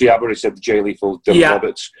 So obviously I've already said the Jay Lethal, Dylan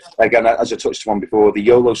Roberts. Again, as I touched upon before, the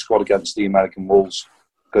YOLO squad against the American Wolves,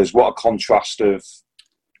 because what a contrast of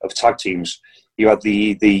tag teams. You had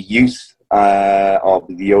the youth of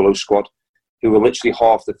the YOLO squad, who were literally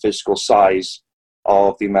half the physical size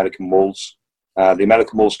of the American Wolves. The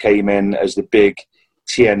American Wolves came in as the big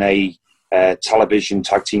TNA television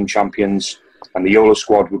tag team champions, and the YOLO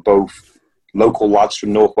squad were both local lads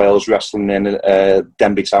from North Wales wrestling in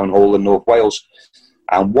Denbigh Town Hall in North Wales.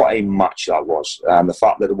 And what a match that was. And the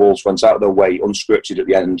fact that the Wolves went out of their way, unscripted at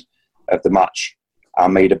the end of the match,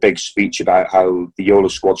 and made a big speech about how the YOLO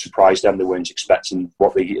squad surprised them. They weren't expecting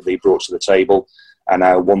what they brought to the table. And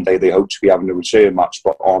one day they hope to be having a return match,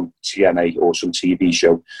 but on TNA or some TV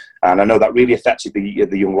show. And I know that really affected the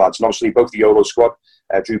young lads. And obviously both the YOLO squad,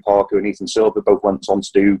 Drew Parker and Ethan Silver, both went on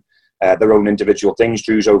to do their own individual things.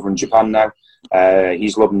 Drew's over in Japan now.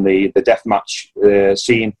 He's loving the deathmatch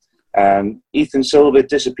scene. Ethan Silver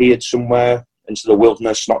disappeared somewhere into the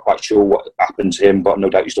wilderness. Not quite sure what happened to him, but no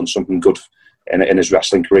doubt he's done something good in his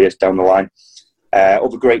wrestling career down the line.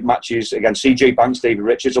 Other great matches against CJ Banks, David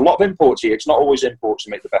Richards. A lot of imports here. It's not always imports to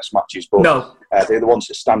make the best matches, but they're the ones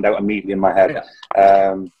that stand out immediately in my head.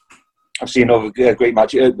 Yeah. I've seen other great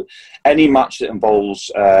matches. Any match that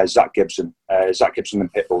involves Zach Gibson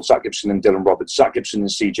and Pitbull, Zach Gibson and Dylan Roberts, Zach Gibson and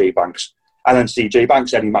CJ Banks, and then CJ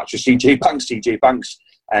Banks. Any match with CJ Banks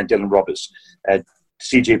and Dylan Roberts,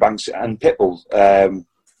 CJ Banks and Pitbull.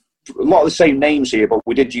 A lot of the same names here, but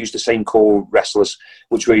we did use the same core wrestlers,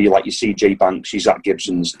 which were like your CJ Banks, your Zach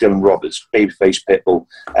Gibsons, Dylan Roberts, Babyface Pitbull,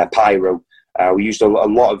 Pyro, We used a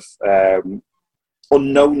lot of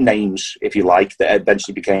unknown names, if you like, that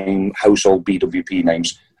eventually became household BWP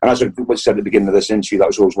names. And as I said at the beginning of this interview, that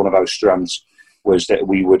was always one of our strengths, was that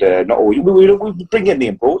we would not always, we would bring in the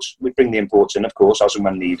imports. We'd bring the imports in, of course, as and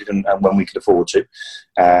when needed and when we could afford to.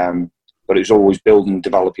 But it was always building,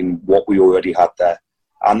 developing what we already had there.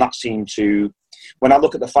 And that seemed to, when I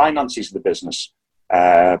look at the finances of the business,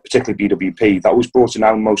 particularly BWP, that was brought in.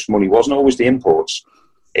 Our most money wasn't always the imports.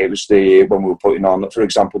 It was when we were putting on, for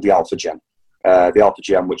example, the Alpha Gem. The Alpha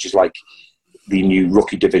Gem, which is like the new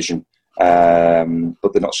rookie division.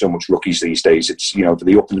 But they're not so much rookies these days. It's, for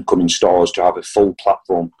the up-and-coming stars to have a full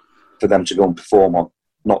platform for them to go and perform on,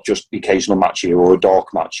 not just the occasional match here or a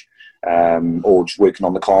dark match, or just working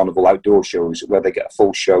on the carnival outdoor shows where they get a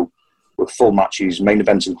full show with full matches, main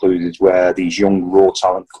events included, where these young raw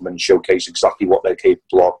talent come and showcase exactly what they're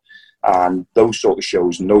capable of. And those sort of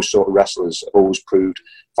shows and those sort of wrestlers have always proved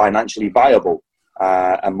financially viable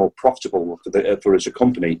and more profitable for as a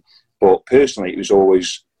company. But personally, it was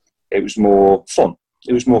more fun.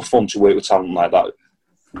 It was more fun to work with talent like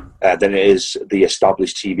that than it is the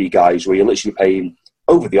established TV guys, where you're literally paying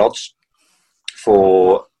over the odds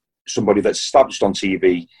for somebody that's established on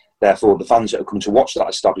TV. Therefore, the fans that have come to watch that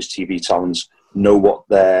established TV talents know what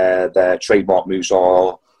their trademark moves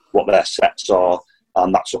are, what their sets are,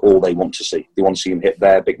 and that's all they want to see. They want to see them hit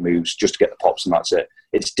their big moves just to get the pops, and that's it.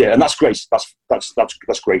 And that's great.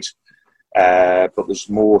 That's great. But there's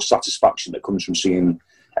more satisfaction that comes from seeing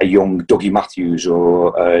a young Dougie Matthews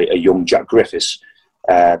or a young Jack Griffiths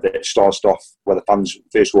that starts off where the fans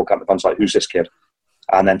first walk out, the fans like, who's this kid?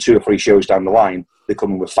 And then 2 or 3 shows down the line, they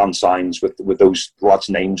come in with fan signs with those lads'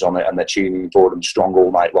 names on it, and they're cheering for them strong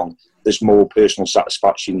all night long. There's more personal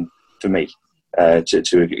satisfaction for me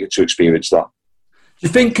to experience that. Do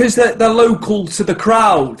you think because they're local to the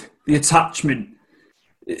crowd, the attachment,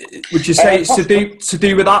 would you say it's to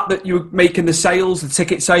do with that you're making the sales, the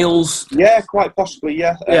ticket sales? Yeah, quite possibly,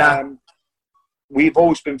 yeah. We've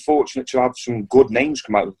always been fortunate to have some good names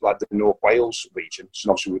come out of like the North Wales region.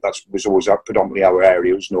 So obviously that was always predominantly our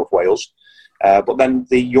area, was North Wales. But then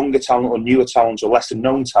the younger talent or newer talents or lesser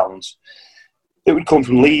known talents that would come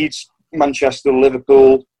from Leeds, Manchester,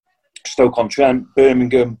 Liverpool, Stoke-on-Trent,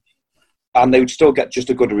 Birmingham, and they would still get just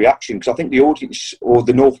a good reaction, because I think the audience, or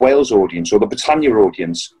the North Wales audience, or the Britannia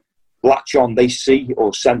audience, latch on. They see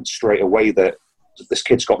or sense straight away that this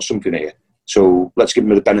kid's got something here. So let's give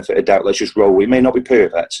him the benefit of doubt. Let's just roll. He may not be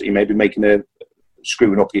perfect. He may be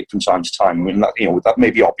screwing up from time to time. I mean, that may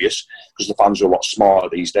be obvious, because the fans are a lot smarter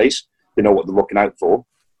these days. They know what they're looking out for.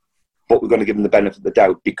 But we're going to give him the benefit of the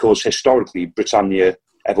doubt, because historically Britannia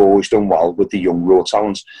have always done well with the young raw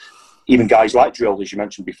talents. Even guys like Drill, as you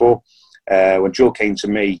mentioned before. When Drill came to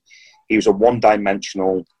me, he was a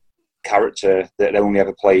one-dimensional character that only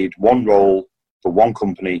ever played one role for one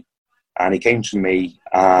company. And he came to me,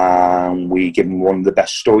 and we gave him one of the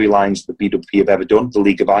best storylines that BWP have ever done, The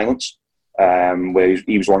League of Violence, where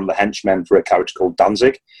he was one of the henchmen for a character called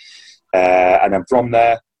Danzig. And then from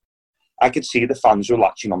there, I could see the fans were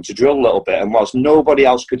latching on to Drill a little bit. And whilst nobody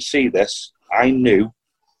else could see this, I knew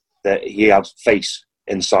that he had face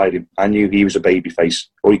inside him. I knew he was a baby face,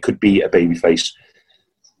 or he could be a baby face.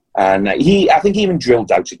 And I think even Drill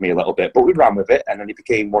doubted me a little bit, but we ran with it. And then he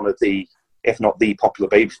became one of the, if not the popular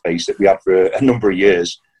babyface that we had for a number of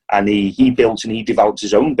years. And he built and he developed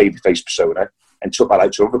his own babyface persona and took that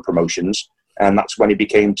out to other promotions. And that's when he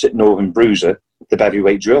became Northern Bruiser, the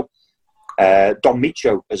heavyweight Drill. Don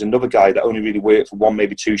Micho is another guy that only really worked for 1,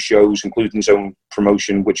 maybe 2 shows, including his own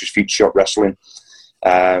promotion, which was Future Shot Wrestling.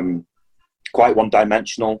 Quite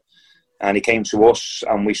one-dimensional. And he came to us,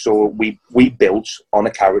 and we built on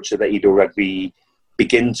a character that he'd already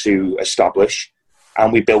begun to establish.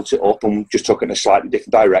 And we built it up and just took it in a slightly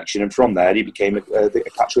different direction. And from there, he became a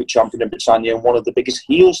catchweight champion in Britannia and one of the biggest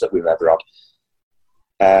heels that we've ever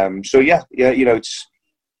had.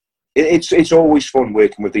 It's always fun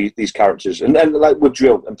working with these characters. And like with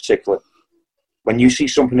Drill in particular, when you see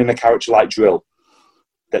something in a character like Drill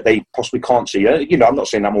that they possibly can't see, I'm not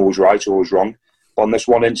saying I'm always right or always wrong. But on this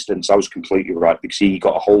one instance, I was completely right, because he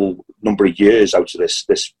got a whole number of years out of this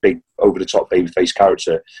big, over-the-top babyface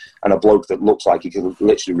character, and a bloke that looks like he could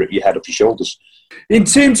literally rip your head off your shoulders. In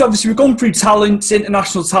terms, obviously, we've gone through talents,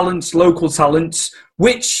 international talents, local talents.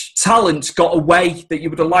 Which talent got away that you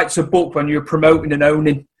would have liked to book when you were promoting and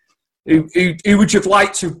owning? Who would you have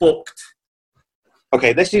liked to have booked?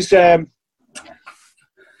 Okay, this is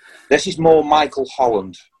more Michael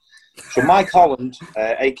Holland. So Mike Holland,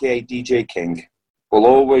 a.k.a. DJ King, will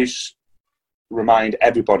always remind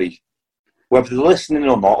everybody, whether they're listening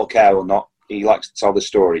or not, or care or not, he likes to tell the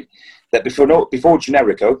story, that before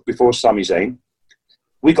Generico, before Sami Zayn,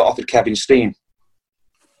 we got offered Kevin Steen.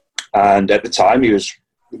 And at the time, he was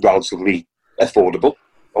relatively affordable.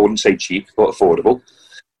 I wouldn't say cheap, but affordable.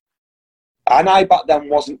 And I back then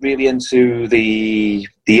wasn't really into the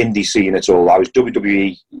indie scene at all. I was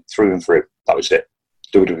WWE through and through. That was it.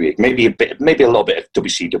 WWE. Maybe a little bit of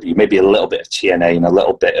WCW, maybe a little bit of TNA, and a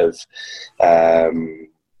little bit of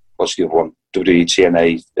what's the other one? WWE,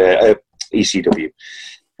 TNA, ECW.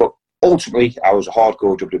 But ultimately, I was a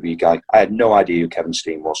hardcore WWE guy. I had no idea who Kevin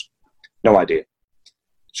Steen was. No idea.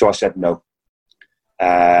 So I said no.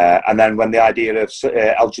 And then when the idea of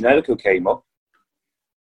El Generico came up,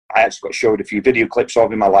 I actually got showed a few video clips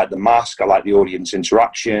of him. I liked the mask. I liked the audience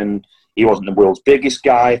interaction. He wasn't the world's biggest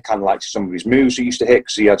guy. I kind of liked some of his moves he used to hit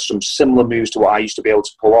because he had some similar moves to what I used to be able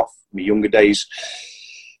to pull off in my younger days.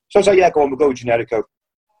 So I was like, yeah, go on, we'll go with Generico.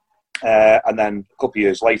 And then a couple of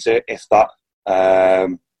years later, if that,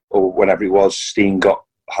 or whenever it was, Steen got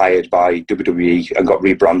hired by WWE and got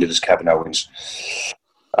rebranded as Kevin Owens.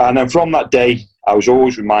 And then from that day, I was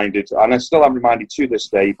always reminded, and I still am reminded to this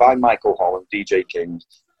day, by Michael Holland, DJ King,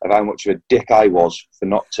 of how much of a dick I was for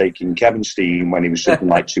not taking Kevin Steen when he was something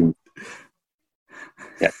like 2.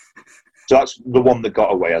 Yeah. So that's the one that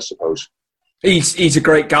got away, I suppose. He's a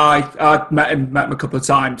great guy. I've met him a couple of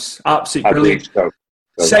times. Absolutely brilliant.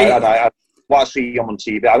 What I see him on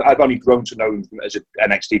TV, I've only grown to know him as an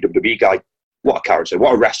NXT WWE guy. What a character,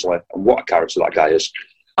 what a wrestler, and what a character that guy is.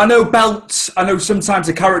 I know sometimes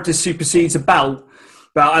a character supersedes a belt,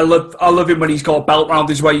 but I love him when he's got a belt around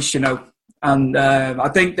his waist, you know. And I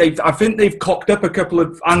think they've cocked up a couple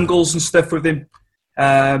of angles and stuff with him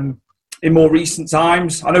in more recent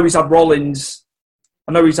times. I know he's had Rollins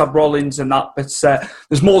and that, but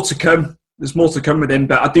there's more to come. There's more to come with him,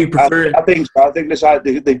 but I do prefer it. I think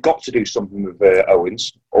they've got to do something with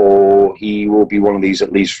Owens, or he will be one of these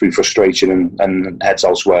at least through frustration and heads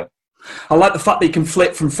elsewhere. I like the fact that he can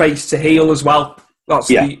flip from face to heel as well. That's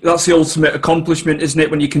the ultimate accomplishment, isn't it,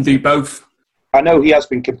 when you can do both? I know he has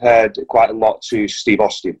been compared quite a lot to Steve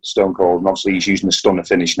Austin, Stone Cold, and obviously he's using the stunner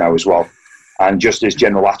finish now as well. And just his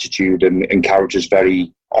general attitude and character is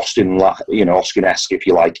very Austin-esque, if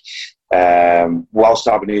you like. Whilst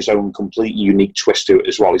having his own completely unique twist to it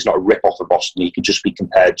as well. He's not a rip-off of Austin. He could just be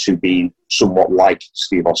compared to being somewhat like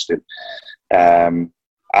Steve Austin. And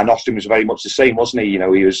Austin was very much the same, wasn't he? You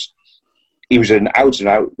know, he was an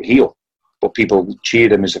out-and-out heel, but people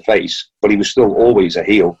cheered him as a face, but he was still always a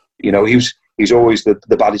heel. You know, he's always the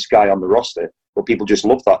baddest guy on the roster, but people just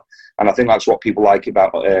love that. And I think that's what people like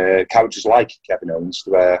about characters like Kevin Owens,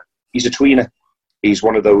 where he's a tweener. He's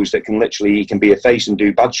one of those that he can be a face and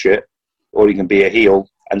do bad shit, or he can be a heel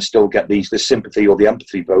and still get the sympathy or the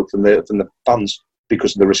empathy both from the fans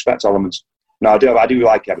because of the respect elements. No, I do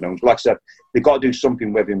like Kevin Owens. But like I said, they've got to do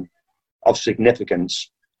something with him of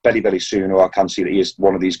significance very, very soon, or I can see that he is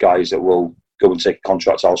one of these guys that will go and take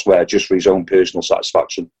contracts elsewhere just for his own personal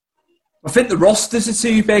satisfaction. I think the rosters are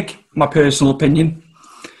too big, my personal opinion.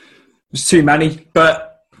 There's too many.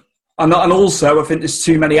 And also, I think there's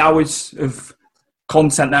too many hours of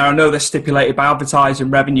content there. I know they're stipulated by advertising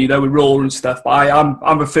revenue, though, with Raw and stuff, but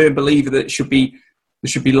I'm a firm believer that there should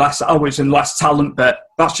be less hours and less talent, but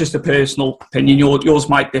that's just a personal opinion. Yours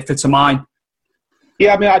might differ to mine.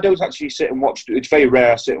 Yeah, I mean, I don't actually sit and watch. It's very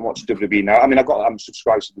rare I sit and watch WWE now. I mean, I'm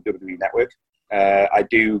subscribed to the WWE Network. I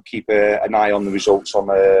do keep an eye on the results on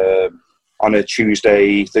a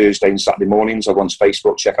Tuesday, Thursday, and Saturday mornings. I go on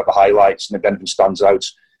Facebook, check out the highlights, and if anything stands out,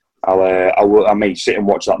 I may sit and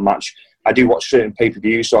watch that match. I do watch certain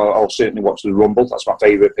pay-per-views, so I'll certainly watch the Rumble. That's my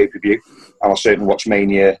favourite pay-per-view. And I'll certainly watch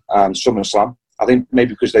Mania and SummerSlam. I think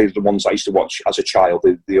maybe because they're the ones I used to watch as a child,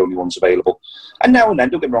 they're the only ones available. And now and then,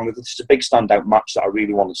 don't get me wrong, if it's a big standout match that I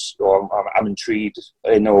really want to, or I'm intrigued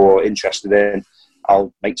in or interested in,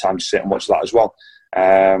 I'll make time to sit and watch that as well.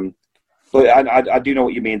 But I do know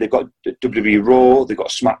what you mean. They've got WWE Raw, they've got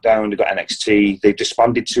SmackDown, they've got NXT. They've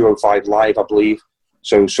disbanded 205 Live, I believe.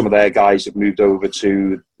 So some of their guys have moved over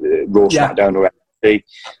to Raw, SmackDown, or NXT.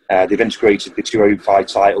 They've integrated the 205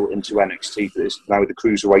 title into NXT. Now with the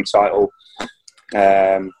Cruiserweight title.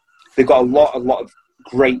 They've got a lot of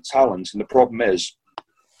great talent, and the problem is,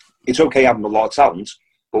 it's okay having a lot of talent,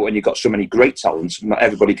 but when you've got so many great talents, not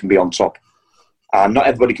everybody can be on top. And not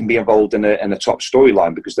everybody can be involved in a top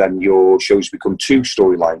storyline, because then your shows become too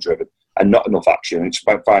storyline driven and not enough action. It's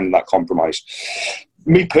about finding that compromise.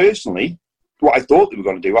 Me personally, what I thought they were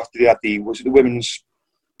going to do after they had was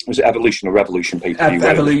it Evolution or Revolution pay-per-view?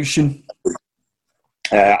 Evolution.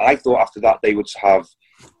 I thought after that they would have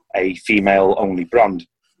a female-only brand.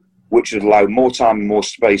 which would allow more time and more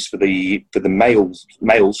space for the males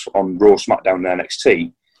on Raw, SmackDown, and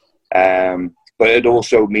NXT. But it'd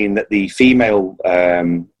also mean that the female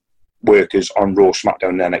workers on Raw,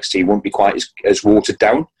 SmackDown, and NXT won't be quite as watered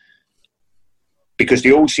down, because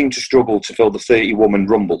they always seem to struggle to fill the 30-woman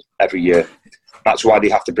Rumble every year. That's why they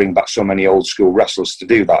have to bring back so many old school wrestlers to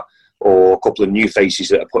do that, or a couple of new faces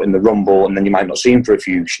that are put in the Rumble, and then you might not see them for a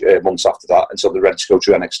few months after that until they're ready to go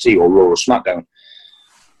to NXT or Raw or SmackDown.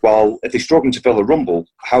 Well, if they're struggling to fill a Rumble,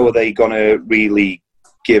 how are they going to really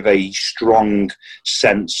give a strong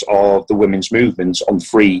sense of the women's movements on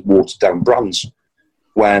 3 watered-down brands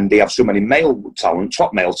when they have so many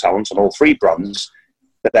top male talent on all 3 brands,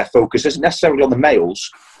 that their focus isn't necessarily on the males,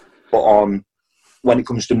 but on when it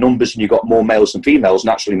comes to numbers and you've got more males than females,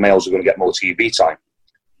 naturally males are going to get more TV time,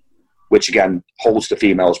 which again holds the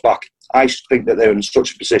females back. I think that they're in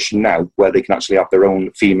such a position now where they can actually have their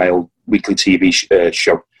own female weekly TV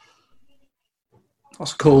show.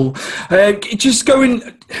 That's cool. Just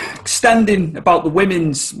extending about the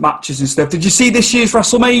women's matches and stuff. Did you see this year's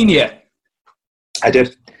WrestleMania? I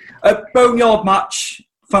did. A Boneyard match,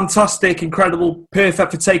 fantastic, incredible,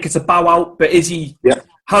 perfect for Taker to bow out. But has he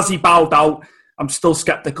bowed out? I'm still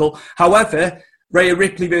sceptical. However, Rhea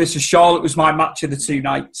Ripley versus Charlotte was my match of the 2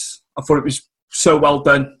 nights. I thought it was so well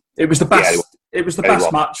done. It was the best. Yeah, it was the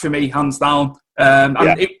best match for me, hands down.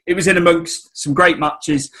 It was in amongst some great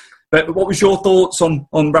matches. But what was your thoughts on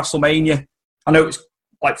WrestleMania? I know it's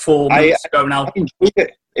like 4 months ago now. I enjoyed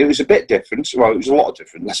it. It was a bit different. Well, it was a lot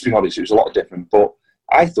different. Let's be honest, it was a lot different. But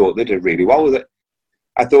I thought they did really well with it.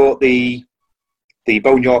 I thought the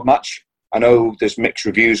Boneyard match, I know there's mixed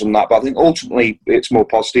reviews on that, but I think ultimately it's more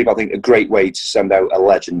positive. I think a great way to send out a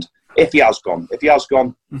legend. If he has gone,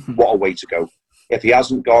 what a way to go. If he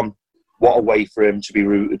hasn't gone, what a way for him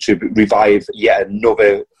to revive yet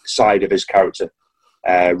another side of his character.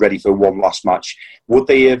 Ready for one last match. Would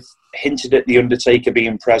they have hinted at The Undertaker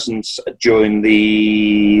being present during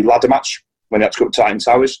the ladder match when they had to go up Titan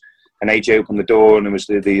Towers and AJ opened the door and it was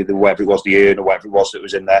the whatever it was, the urn or whatever it was that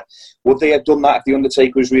was in there? Would they have done that if The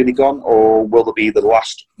Undertaker was really gone, or will there be the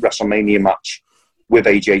last WrestleMania match with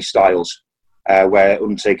AJ Styles where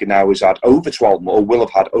Undertaker now has had over 12 months, or will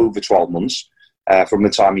have had over 12 months from the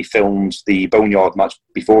time he filmed the Boneyard match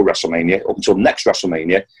before WrestleMania up until next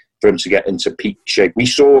WrestleMania for him to get into peak shape? We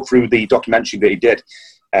saw through the documentary that he did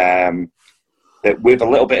that with a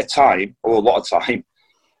little bit of time, or a lot of time,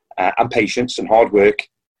 and patience and hard work,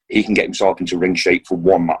 he can get himself into ring shape for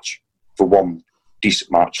one match, for one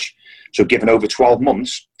decent match. So given over 12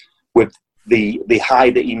 months, with the high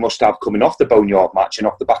that he must have coming off the Boneyard match and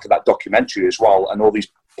off the back of that documentary as well, and all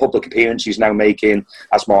these public appearances now making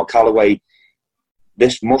as Mark Calloway,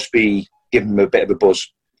 this must be giving him a bit of a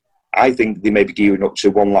buzz. I think they may be gearing up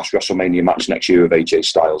to one last WrestleMania match next year with AJ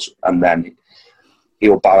Styles, and then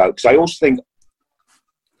he'll bow out. Because I also think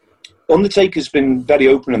Undertaker's been very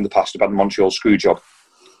open in the past about the Montreal Screwjob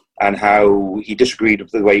and how he disagreed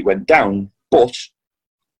with the way it went down, but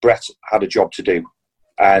Bret had a job to do.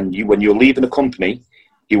 And when you're leaving a company,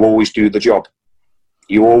 you always do the job.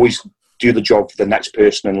 You always do the job for the next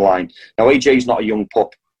person in line. Now, AJ's not a young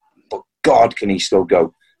pup, but God, can he still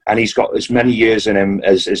go. And he's got as many years in him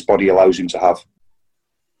as his body allows him to have.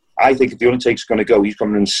 I think if The Undertaker's going to go, he's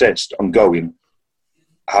going to insist on going,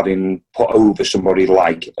 having put over somebody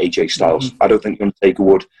like AJ Styles. I don't think The Undertaker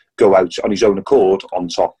would go out on his own accord on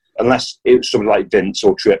top, unless it was somebody like Vince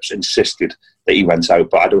or Trips insisted that he went out,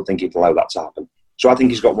 but I don't think he'd allow that to happen. So I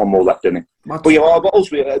think he's got one more left in him. But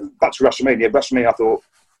ultimately, back to WrestleMania. WrestleMania, I thought,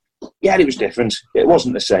 it was different. It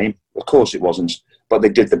wasn't the same. Of course it wasn't. But they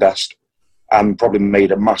did the best and probably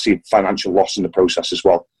made a massive financial loss in the process as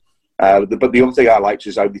well. But the other thing I liked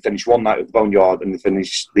is how they finished one night with the Boneyard and they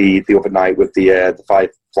finished the other night with the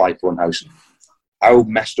Firefly Funhouse. How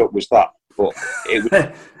messed up was that? But it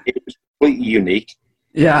was completely unique.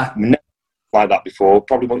 Yeah. Never like that before.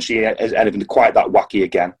 Probably won't see anything quite that wacky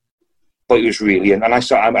again. But it was really, and I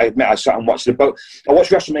admit I sat and watched I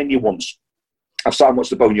watched WrestleMania once. I've sat and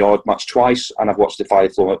watched the Boneyard match twice, and I've watched the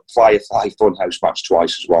Firefly Funhouse match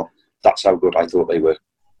twice as well. That's how good I thought they were.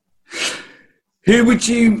 Who would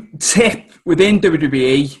you tip within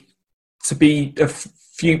WWE to be a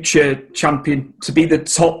future champion, to be the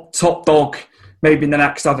top dog, maybe in the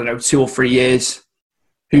next, 2 or 3 years?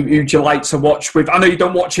 Who'd you like to watch with? I know you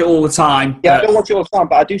don't watch it all the time. Yeah, I don't watch it all the time,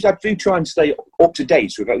 but I do try and stay up to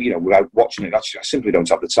date without watching it. I simply don't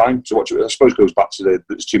have the time to watch it. I suppose it goes back to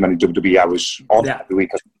there's too many WWE hours on every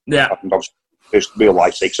week. Yeah. And obviously, real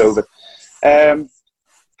life takes over.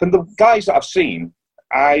 From the guys that I've seen,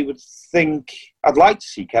 I would think I'd like to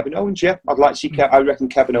see Kevin Owens. Yeah, I'd like to see. I reckon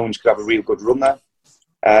Kevin Owens could have a real good run there.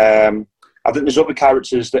 I think there's other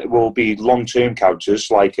characters that will be long-term characters,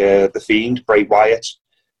 like The Fiend, Bray Wyatt,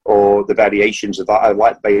 or the variations of that. I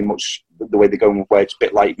like very much the way they're going, where it's a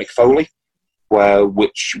bit like Mick Foley, where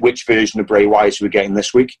which version of Bray Wyatt we're getting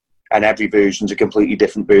this week, and every version's a completely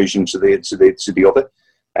different version to the other.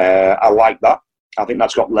 I like that. I think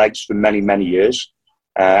that's got legs for many, many years,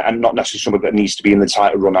 and not necessarily something that needs to be in the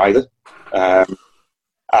title run either.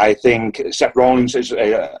 I think Seth Rollins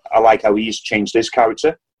I like how he's changed his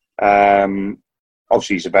character.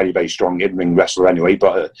 Obviously, he's a very, very strong in-ring wrestler anyway,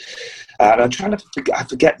 but and I'm trying to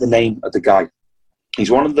forget the name of the guy.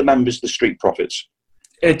 He's one of the members of the Street Profits.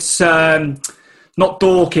 It's not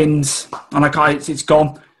Dawkins, and it's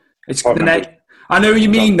gone. It's the name. I know what you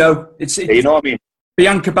mean, though. It's you know what I mean?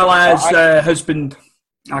 Bianca Belair's husband.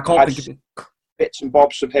 I can't think of it. Bits and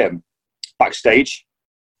bobs of him backstage.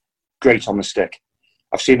 Great on the stick.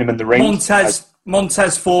 I've seen him in the ring.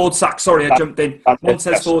 Montez Ford, Zach, sorry, I jumped in.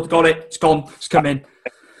 Montez Ford, got it. It's gone. It's come in.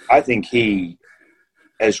 I think he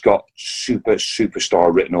has got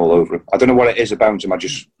superstar written all over him. I don't know what it is about him. I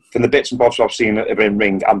just, from the bits and bobs I've seen in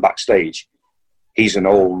ring and backstage, he's an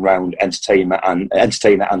all-round entertainer and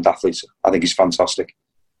athlete. I think he's fantastic.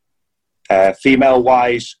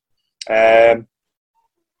 Female-wise,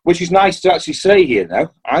 which is nice to actually say here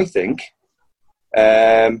now, I think,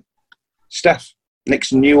 Steph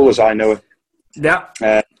Nixon Newell, as I know her.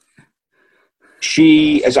 Yeah.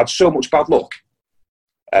 She has had so much bad luck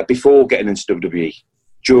before getting into WWE,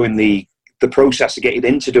 during the process of getting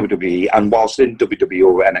into WWE and whilst in WWE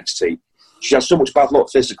or NXT. She has so much bad luck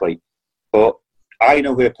physically, but I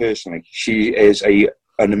know her personally. She is an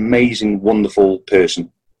amazing, wonderful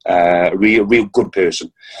person, a real good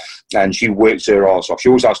person. And she works her arse off. She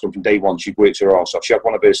always has done from day one. She works her arse off. She had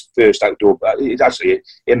one of her first outdoor.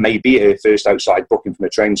 It may be her first outside booking from a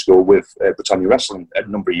training school with Britannia Wrestling a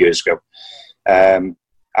number of years ago. And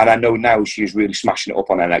I know now she's really smashing it up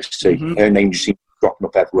on NXT. Mm-hmm. Her name just seems dropping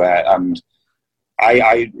up everywhere, and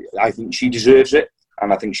I think she deserves it.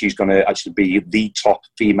 And I think she's going to actually be the top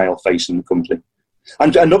female face in the company.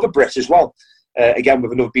 And another Brit as well. Again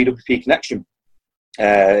with another BWP connection,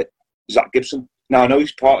 Zach Gibson. Now, I know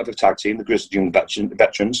he's part of the tag team, the Grizzled Young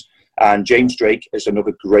Veterans, and James Drake is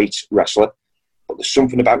another great wrestler. But there's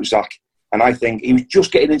something about Zach, and I think he was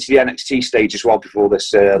just getting into the NXT stage as well before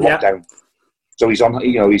this lockdown. So he's on,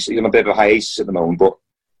 he's on a bit of a hiatus at the moment. But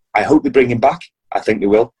I hope they bring him back. I think they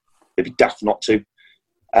will. They'd be daft not to.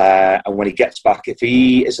 And when he gets back, if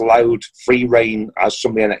he is allowed free reign, as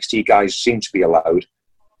some of the NXT guys seem to be allowed,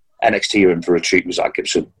 NXT are in for a treat with Zach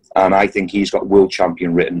Gibson, and I think he's got world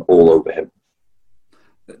champion written all over him.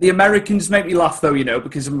 The Americans make me laugh, though,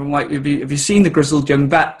 because I'm like, have you seen the Grizzled Young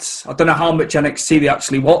Vets? I don't know how much NXT they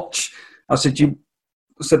actually watch. I said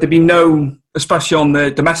they've been known, especially on the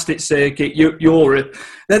domestic circuit, Europe.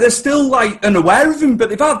 They're still like unaware of him, but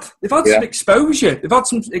they've had some exposure. They've had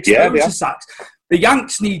some exposure sacks. The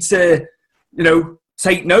Yanks need to,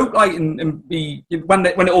 take note, and be when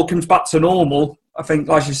it all comes back to normal. I think,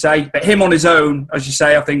 as you say, but him on his own, as you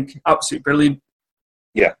say, I think absolutely brilliant.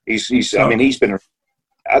 Yeah, he's been.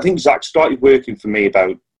 I think Zach started working for me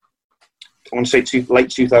about, I want to say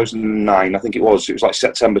late 2009. I think it was like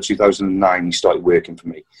September 2009 he started working for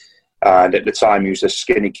me. And at the time he was a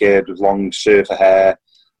skinny kid with long surfer hair,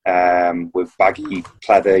 with baggy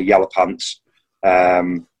pleather, yellow pants.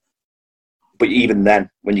 But even then,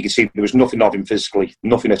 when you could see there was nothing of him physically,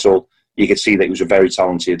 nothing at all, you could see that he was a very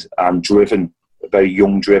talented and driven, a very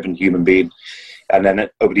young, driven human being. And then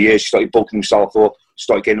over the years, he started bulking himself up,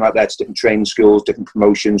 started getting out there to different training schools, different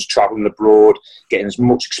promotions, travelling abroad, getting as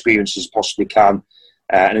much experience as possibly can.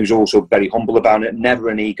 And he was also very humble about it, never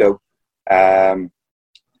an ego. And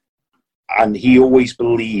he always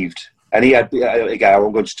believed, and he had, again, I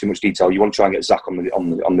won't go into too much detail. You want to try and get Zach on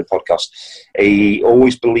the podcast. He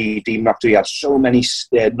always believed, even after he had so many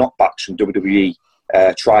knockbacks from WWE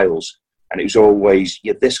trials, and it was always,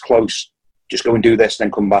 you're this close, just go and do this,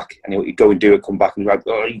 then come back. And he'd go and do it, come back, and like,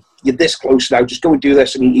 oh, you're this close now, just go and do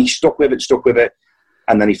this. And he stuck with it.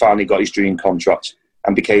 And then he finally got his dream contract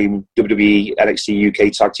and became WWE NXT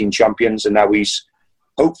UK Tag Team Champions. And now he's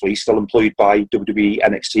hopefully still employed by WWE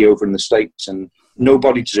NXT over in the States. And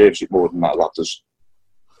nobody deserves it more than that lad does.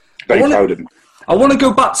 Very proud of him. I want to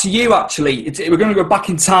go back to you, actually. We're going to go back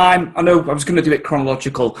in time. I know I was going to do it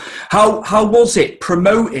chronological. How was it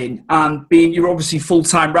promoting and being, you're obviously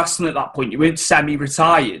full-time wrestling at that point, you weren't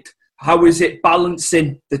semi-retired. How was it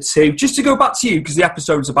balancing the two? Just to go back to you, because the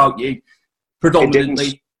episode's about you,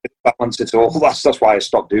 predominantly. It didn't balance it all. That's why I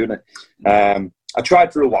stopped doing it. I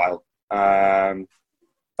tried for a while, and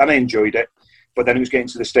I enjoyed it. But then it was getting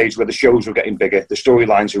to the stage where the shows were getting bigger, the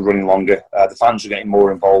storylines were running longer, the fans were getting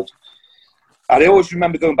more involved. And I always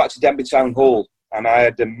remember going back to Denby Town Hall, and I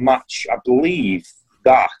had a match, I believe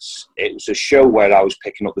that it was a show where I was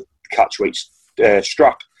picking up the catchweight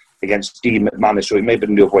strap against Dean McManus, so it may have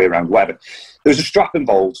been the other way around, whatever. There was a strap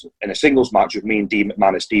involved in a singles match with me and Dean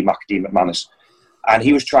McManus, Dean McManus. And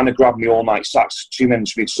he was trying to grab me all night. Sax, 2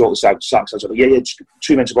 minutes for me to sort this out. Sax, I was like, yeah, just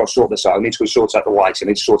 2 minutes ago, sort this out. I need to go sort out the lights. I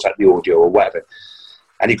need to sort out the audio or whatever.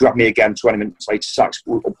 And he grabbed me again 20 minutes later. Sax,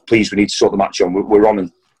 please, we need to sort the match on. We're on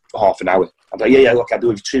in half an hour. I'm like, yeah, look, I'll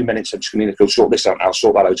do it for 2 minutes. I'm just going to go sort this out and I'll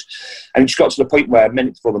sort that out. And it just got to the point where a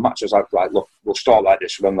minute before the match, I was like, right, look, we'll start like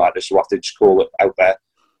this, run like this. We'll have to just call it out there.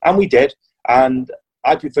 And we did. And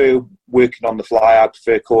I prefer working on the fly. I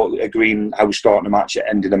prefer agreeing how we're starting a match,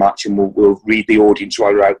 ending a match, and we'll read the audience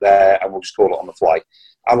while we're out there, and we'll just call it on the fly.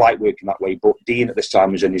 I like working that way. But Dean at this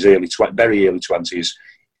time was in his very early 20s.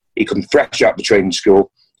 He come fresh out of the training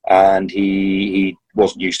school, and he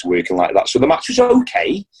wasn't used to working like that. So the match was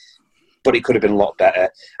okay, but it could have been a lot better.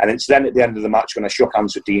 And it's then at the end of the match when I shook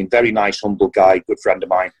hands with Dean, very nice, humble guy, good friend of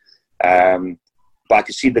mine. But I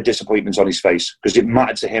could see the disappointment on his face because it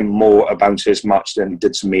mattered to him more about his match than it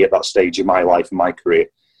did to me at that stage in my life and my career.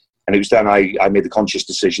 And it was then I made the conscious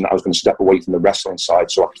decision that I was going to step away from the wrestling side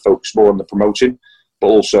so I could focus more on the promoting. But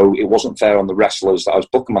also, it wasn't fair on the wrestlers that I was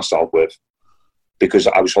booking myself with because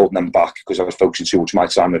I was holding them back because I was focusing too much of my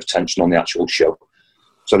time and attention on the actual show.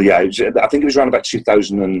 So, yeah, I think it was around about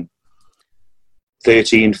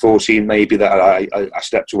 2013, 14 maybe that I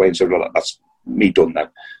stepped away and said, well, that's me done now.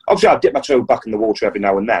 Obviously, I dip my toe back in the water every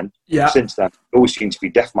now and then. Yeah. Since then, it always seems to be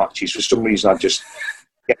death matches. For some reason, I just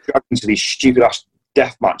get dragged into these stupid-ass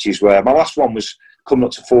death matches where my last one was coming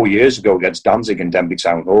up to 4 years ago against Danzig in Denby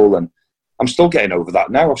Town Hall, and I'm still getting over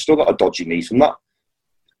that now. I've still got a dodgy knee from that.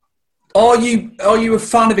 Are you a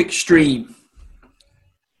fan of Extreme?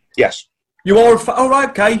 Yes. You are a fan? Oh,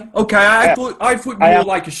 right, okay. I thought you were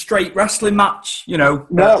like a straight wrestling match, you know.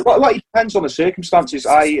 No, well, it depends on the circumstances.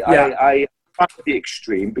 I'm a fan of the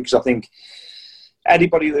Extreme because I think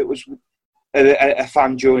anybody that was a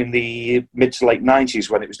fan during the mid to late 90s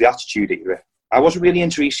when it was the Attitude Era, I wasn't really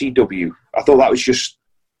into ECW. I thought that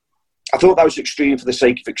was extreme for the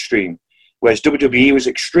sake of extreme. Whereas WWE was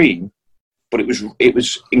extreme, but it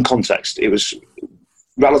was in context. It was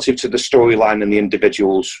relative to the storyline and the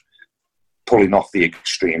individuals pulling off the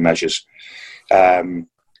extreme measures. I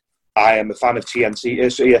am a fan of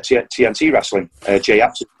TNT Wrestling, Jay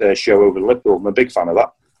Apt's show over in Liverpool. I'm a big fan of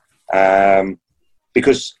that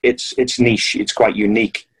because it's niche. It's quite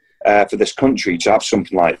unique for this country to have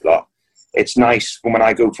something like that. It's nice when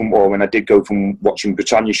I did go from watching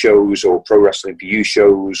Britannia shows or Pro Wrestling PU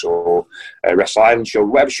shows or Wrestle Island shows,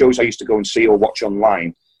 whatever shows I used to go and see or watch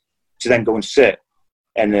online, to then go and sit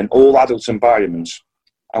in an all-adult environment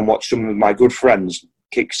and watch some of my good friends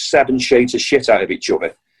kick 7 shades of shit out of each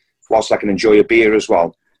other whilst I can enjoy a beer as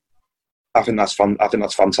well. I think that's fun. I think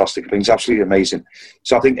that's fantastic. I think it's absolutely amazing.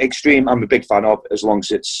 So I think Extreme I'm a big fan of as long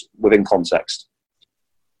as it's within context.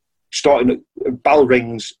 Starting bell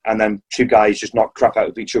rings and then 2 guys just knock crap out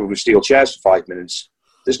of each other with steel chairs for 5 minutes.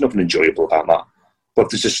 There's nothing enjoyable about that. But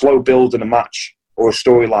there's a slow build in a match or a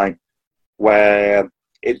storyline where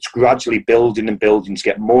it's gradually building and building to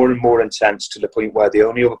get more and more intense to the point where the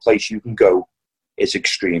only other place you can go is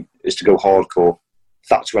extreme, is to go hardcore.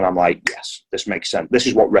 That's when I'm like, yes, this makes sense. This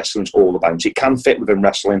is what wrestling's all about. It can fit within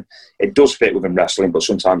wrestling. It does fit within wrestling, but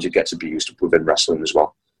sometimes it gets abused within wrestling as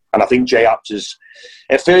well. And I think Jay Apt is,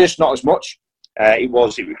 at first, not as much.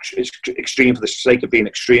 It's extreme for the sake of being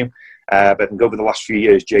extreme. But over the last few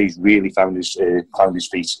years, Jay's really found his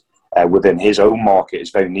feet within his own market,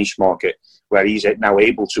 his very niche market, where he's now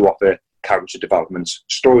able to offer character development,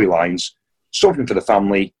 storylines, something for the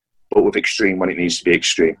family, but with extreme when it needs to be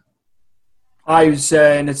extreme. I was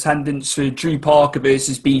in attendance for Drew Parker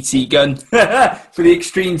versus BT Gunn for the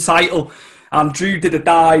Extreme title, and Drew did a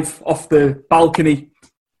dive off the balcony.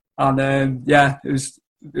 And it was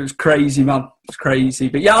crazy, man. It was crazy.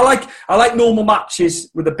 But yeah, I like normal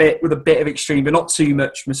matches with a bit of extreme, but not too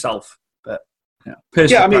much myself. But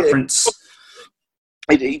personal preference.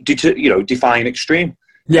 Define extreme.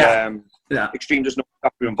 Extreme does not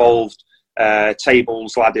have to involve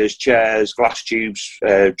tables, ladders, chairs, glass tubes,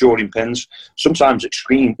 drawing pins. Sometimes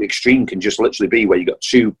extreme can just literally be where you got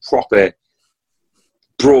 2 proper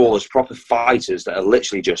brawlers, proper fighters that are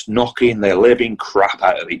literally just knocking their living crap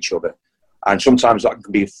out of each other. And sometimes that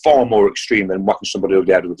can be far more extreme than whacking somebody over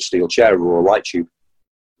the head with a steel chair or a light tube.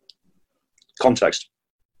 Context.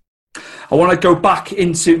 I want to go back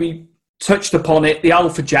into, we touched upon it, the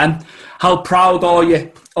Alpha Gen. How proud are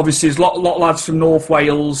you? Obviously, there's a lot of lads from North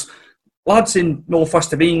Wales. lads in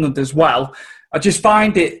northwest of England as well. I just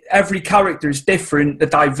find it, every character is different, they're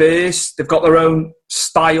diverse, they've got their own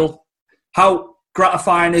style. How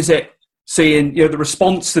gratifying is it seeing, the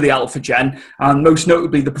response to the Alpha Gen, and most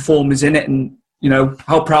notably the performers in it, and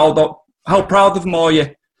how proud of them are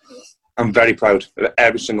you? I'm very proud of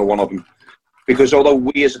every single one of them, because although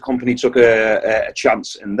we as a company took a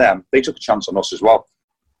chance in them, they took a chance on us as well.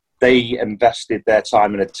 They invested their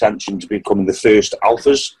time and attention to becoming the first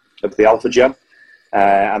alphas of the Alpha Gen,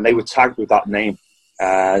 and they were tagged with that name.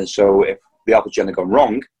 So if the Alpha Gen had gone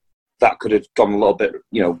wrong, that could have gone a little bit,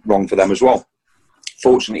 wrong for them as well.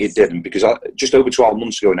 Fortunately, it didn't, because just over 12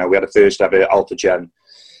 months ago now, we had a first ever Alpha Gen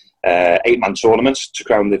 8-man tournament to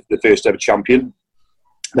crown the first ever champion.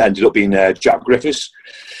 That ended up being Jack Griffiths.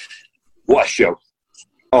 What a show!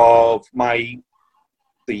 Of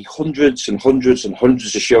the hundreds and hundreds and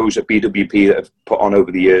hundreds of shows at BWP that have put on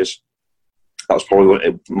over the years, that was probably one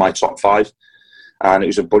of my top 5. And it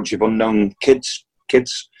was a bunch of unknown kids,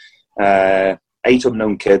 8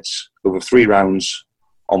 unknown kids over 3 rounds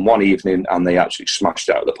on one evening, and they actually smashed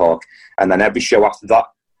it out of the park. And then every show after that,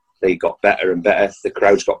 they got better and better. The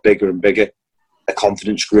crowds got bigger and bigger. The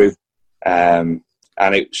confidence grew. And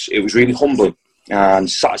it was really humbling and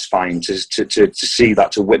satisfying to see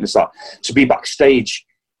that, to witness that, to be backstage,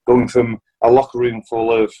 going from a locker room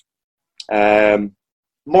full of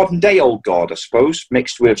modern day old guard, I suppose,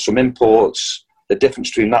 mixed with some imports. The difference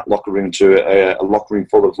between that locker room to a locker room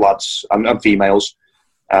full of lads and females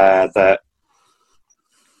that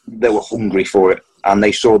they were hungry for it, and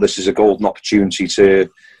they saw this as a golden opportunity to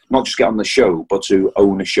not just get on the show, but to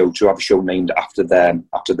own a show, to have a show named after them,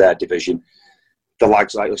 after their division. The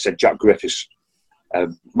lads, like I said, Jack Griffiths,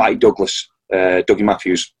 Mike Douglas, Dougie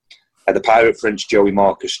Matthews, the Pirate Prince, Joey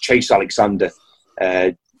Marcus, Chase Alexander,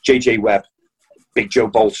 JJ Webb, Big Joe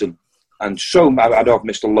Bolton, and I don't have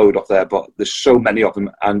missed a load off there, but there's so many of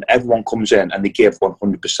them, and everyone comes in and they give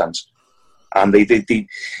 100%. And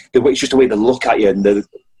it's just the way they look at you, and they're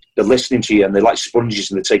listening to you, and they're like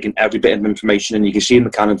sponges, and they're taking every bit of information, and you can see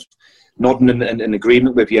them kind of nodding in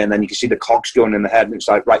agreement with you, and then you can see the cogs going in the head, and it's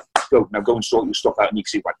like, right, go and sort your stuff out, and you can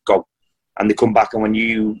see, right, go. And they come back, and when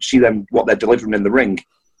you see them, what they're delivering in the ring,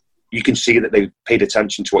 you can see that they've paid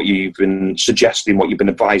attention to what you've been suggesting, what you've been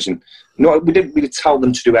advising. No, we didn't really tell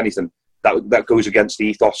them to do anything. That goes against the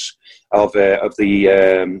ethos of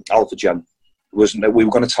the Alpha Gen. Wasn't that we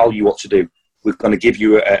were going to tell you what to do? We're going to give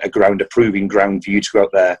you a proving ground for you to go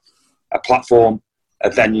out there, a platform,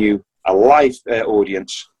 a venue, a live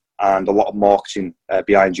audience, and a lot of marketing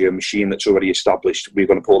behind you, a machine that's already established. We're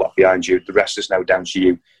going to pull that behind you. The rest is now down to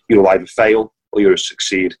you. You'll either fail or you'll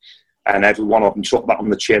succeed. And every one of them took that on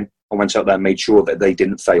the chin and went out there and made sure that they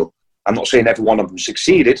didn't fail. I'm not saying every one of them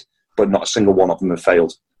succeeded, but not a single one of them have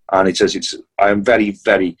failed. And I am very,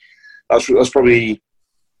 very, that's probably,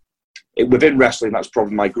 within wrestling, that's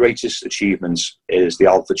probably my greatest achievements is the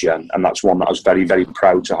Alpha Gen. And that's one that I was very, very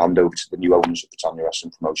proud to hand over to the new owners of Britannia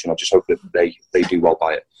Wrestling Promotion. I just hope that they do well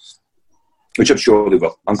by it, which I'm sure they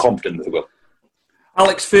will. I'm confident that they will.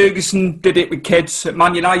 Alex Ferguson did it with kids at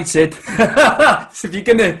Man United. So if you're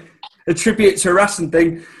going to attribute it to a wrestling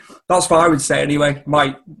thing, that's what I would say anyway.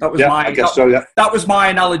 That was my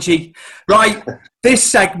analogy. Right, this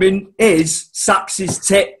segment is Sax's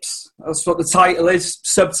Tips. That's what the title is,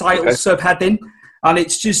 subtitle, okay. Subheading. And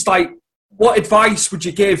it's just like, what advice would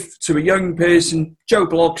you give to a young person, Joe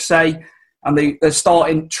Bloggs say, and they're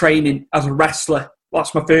starting training as a wrestler?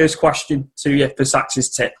 That's my first question to you for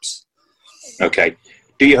Sax's Tips. Okay,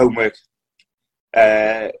 do your homework.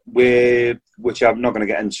 Which I'm not going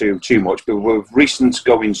to get into too much, but with recent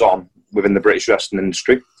goings on within the British wrestling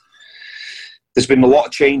industry, there's been a lot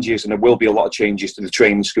of changes, and there will be a lot of changes to the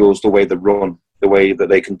training schools, the way they run, the way that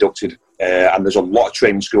they conducted, and there's a lot of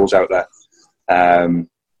training schools out there.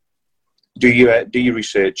 Do your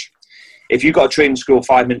research. If you've got a training school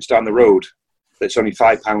 5 minutes down the road that's only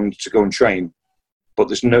 £5 to go and train, but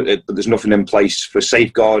there's nothing in place for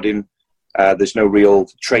safeguarding, there's no real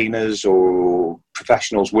trainers or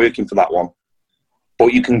professionals working for that one,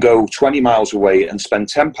 but you can go 20 miles away and spend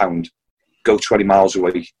 £10, go 20 miles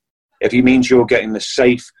away. If it means you're getting a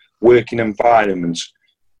safe working environment,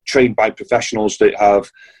 trained by professionals that have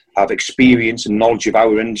experience and knowledge of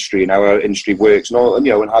our industry and how our industry works,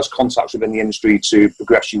 and has contacts within the industry to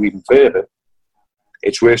progress you even further,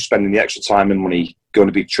 it's worth spending the extra time and money going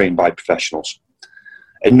to be trained by professionals.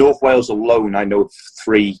 In North Wales alone, I know of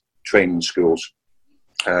 3 training schools.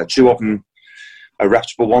 2 of them are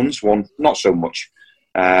reputable ones, one not so much.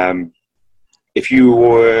 If you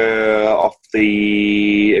were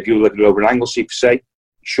living over in Anglesey, per se,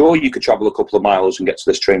 sure, you could travel a couple of miles and get to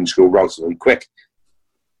this training school relatively quick.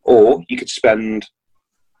 Or you could spend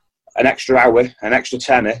an extra hour, an extra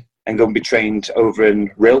tenner, and go and be trained over in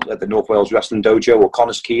Rhyl at the North Wales Wrestling Dojo or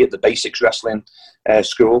Connors Key at the Basics Wrestling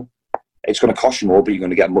School. It's going to cost you more, but you're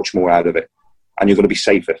going to get much more out of it. And you're going to be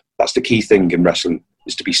safer. That's the key thing in wrestling,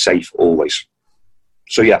 is to be safe always.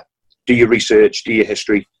 So yeah, do your research, do your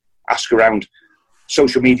history, ask around.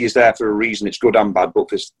 Social media is there for a reason. It's good and bad, but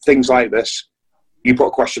for things like this, you put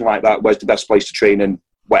a question like that, where's the best place to train in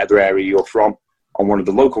whatever area you're from, on one of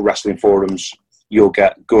the local wrestling forums, you'll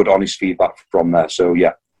get good, honest feedback from there. So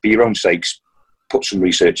yeah, for your own sakes, put some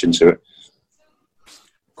research into it.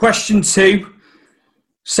 Question 2.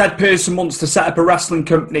 Said person wants to set up a wrestling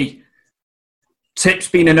company. Tips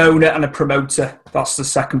being an owner and a promoter. That's the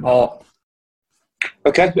second part.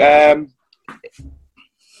 Okay.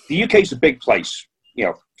 The UK is a big place. You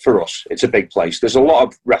know, for us, it's a big place. There's a lot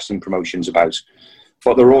of wrestling promotions about,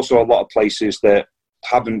 but there are also a lot of places that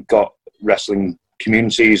haven't got wrestling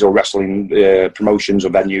communities or wrestling promotions or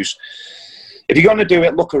venues. If you're going to do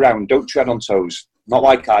it, look around. Don't tread on toes. Not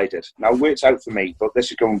like I did. Now, it worked out for me, but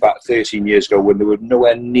this is going back 13 years ago when there were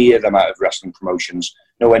nowhere near the amount of wrestling promotions,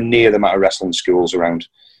 nowhere near the amount of wrestling schools around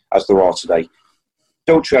as there are today.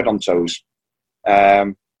 Don't tread on toes.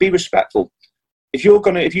 Be respectful. If you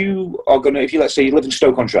let's say you live in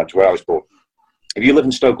Stoke-on-Trent, where I was born. If you live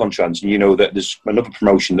in Stoke-on-Trent and you know that there's another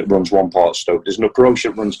promotion that runs one part of Stoke, there's another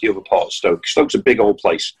promotion that runs the other part of Stoke. Stoke's a big old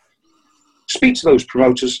place. Speak to those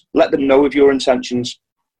promoters. Let them know of your intentions.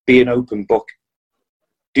 Be an open book.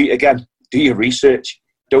 Do your research.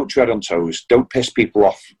 Don't tread on toes. Don't piss people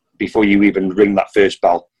off before you even ring that first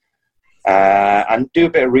bell. And do a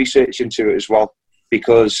bit of research into it as well,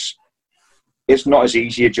 because it's not as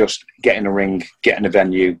easy as just getting a ring, getting a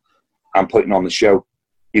venue, and putting on the show.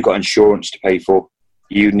 You've got insurance to pay for.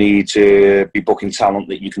 You need to be booking talent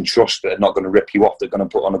that you can trust, that are not going to rip you off, they're going to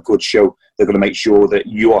put on a good show, they're going to make sure that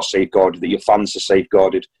you are safeguarded, that your fans are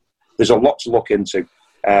safeguarded. There's a lot to look into.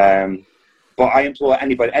 But I implore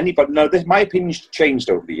anybody, no, my opinion's changed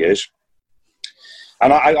over the years.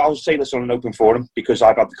 And I'll say this on an open forum, because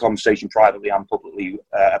I've had the conversation privately and publicly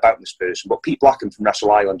about this person. But Pete Blackham from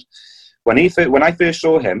Wrestle Island, when I first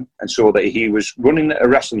saw him and saw that he was running a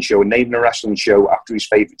wrestling show and naming a wrestling show after his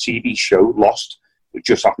favourite TV show, Lost, which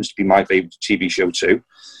just happens to be my favourite TV show too,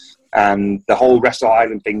 and the whole Wrestle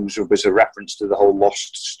Island thing was a reference to the whole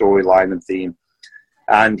Lost storyline and theme,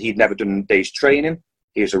 and he'd never done a day's training.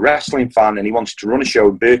 He was a wrestling fan and he wanted to run a show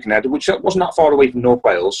in Birkenhead, which wasn't that far away from North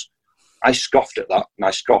Wales. I scoffed at that, and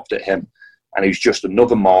I scoffed at him, and he was just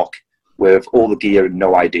another mark with all the gear and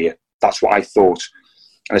no idea. That's what I thought.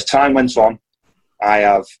 And as time went on, I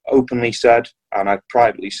have openly said, and I've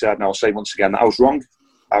privately said, and I'll say once again, that I was wrong.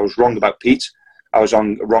 I was wrong about Pete. I was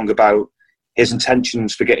wrong about his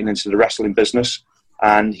intentions for getting into the wrestling business.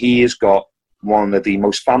 And he has got one of the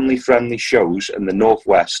most family-friendly shows in the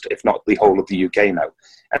Northwest, if not the whole of the UK now.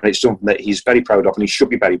 And it's something that he's very proud of, and he should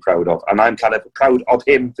be very proud of. And I'm kind of proud of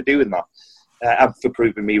him for doing that, and for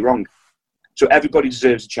proving me wrong. So everybody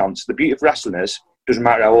deserves a chance. The beauty of wrestling is, doesn't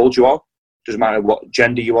matter how old you are, doesn't matter what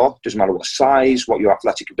gender you are, doesn't matter what size, what your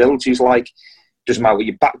athletic ability is like, doesn't matter what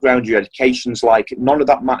your background, your education's like, none of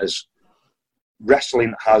that matters.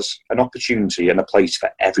 Wrestling has an opportunity and a place for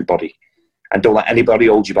everybody. And don't let anybody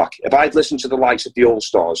hold you back. If I'd listened to the likes of the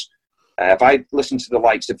All-Stars, if I'd listened to the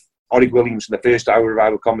likes of Orig Williams in the first hour of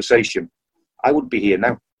our conversation, I wouldn't be here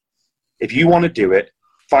now. If you want to do it,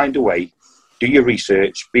 find a way, do your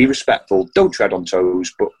research, be respectful, don't tread on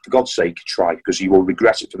toes, but for God's sake, try, because you will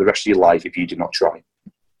regret it for the rest of your life if you do not try.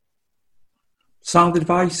 Sound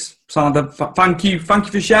advice. Thank you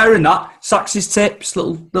for sharing that. Sax's tips,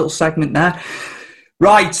 little segment there.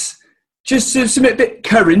 Right, just something a bit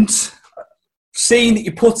current. Seeing that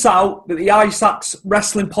you put out that the Isaacs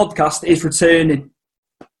Wrestling Podcast is returning.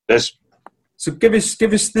 Yes. So give us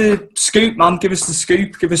the scoop, man. Give us the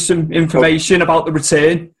scoop. Give us some information about the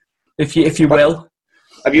return, if you will.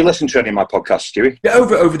 Have you listened to any of my podcasts, Stewie? Yeah,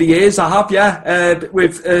 over the years, I have. Yeah,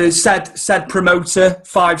 with said promoter,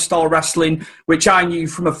 5 Star Wrestling, which I knew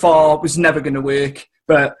from afar was never going to work,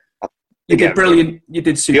 but you did brilliant. You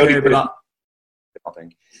did superb with that. I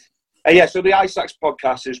think. So the Isaacs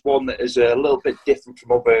podcast is one that is a little bit different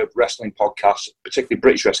from other wrestling podcasts, particularly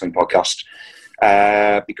British wrestling podcasts,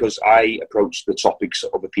 because I approach the topics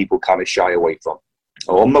that other people kind of shy away from,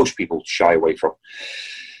 or most people shy away from,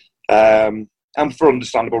 and for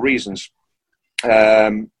understandable reasons.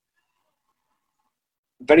 Very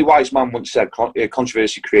wise man once said,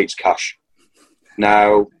 controversy creates cash.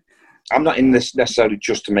 Now, I'm not in this necessarily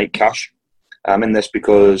just to make cash. I'm in this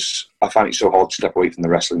because I find it so hard to step away from the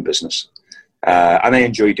wrestling business. And I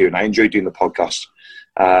enjoy doing the podcast.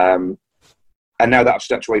 And And now that I've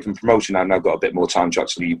stepped away from promotion, I've now got a bit more time to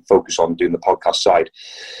actually focus on doing the podcast side.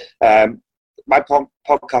 My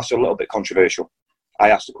podcasts are a little bit controversial. I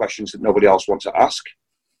ask the questions that nobody else wants to ask.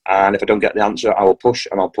 And if I don't get the answer, I will push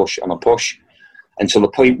and I'll push and I'll push until the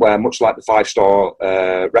point where, much like the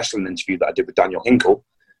 5-star wrestling interview that I did with Daniel Hinkle,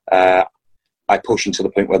 I push until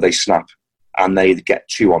the point where they snap and they get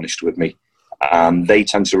too honest with me. And they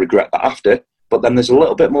tend to regret that after. But then there's a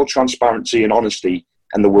little bit more transparency and honesty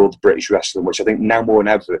in the world of British wrestling, which I think now more than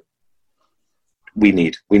ever we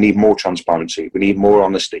need. We need more transparency. We need more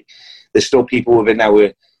honesty. There's still people within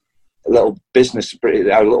our little business,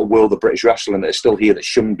 our little world of British wrestling that are still here that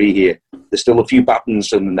shouldn't be here. There's still a few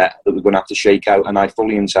buttons in the net that we're going to have to shake out, and I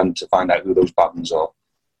fully intend to find out who those buttons are.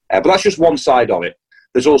 But that's just one side of it.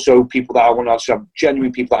 There's also people that I want to have,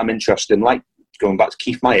 genuine people that I'm interested in, like going back to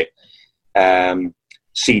Keith Myatt,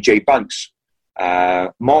 CJ Banks,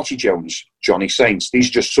 Marty Jones, Johnny Saints. These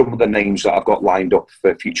are just some of the names that I've got lined up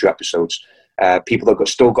for future episodes. People that have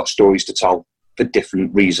still got stories to tell for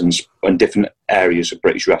different reasons and different areas of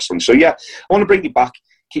British wrestling. So yeah, I want to bring it back.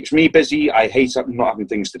 Keeps me busy. I hate not having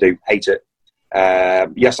things to do. Hate it.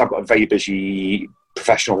 Yes, I've got a very busy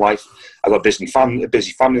professional life. I've got a busy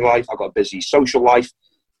family life. I've got a busy social life.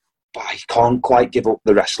 But I can't quite give up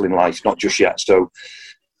the wrestling life, not just yet. So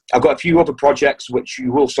I've got a few other projects which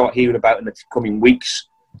you will start hearing about in the coming weeks.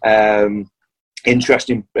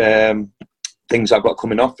 Interesting things I've got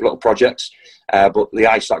coming up, little projects. But the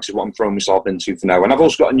ISACs is what I'm throwing myself into for now. And I've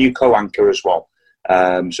also got a new co-anchor as well.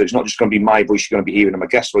 So it's not just going to be my voice you're going to be hearing, and my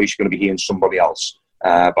guest voice you're going to be hearing somebody else.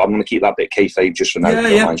 But I'm going to keep that bit kayfabe just for now.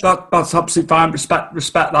 Yeah, that's absolutely fine. Respect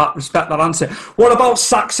that answer. What about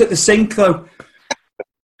Sacks at the Sink, though?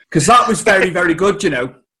 Because that was very, very good, you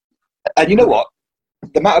know. And you know what?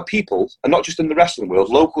 The amount of people, and not just in the wrestling world,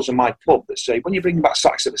 locals in my pub that say, when you're bringing back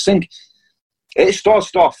Sacks at the Sink, it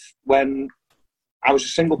started off when I was a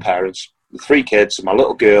single parent with 3 kids, and my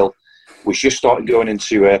little girl was just starting going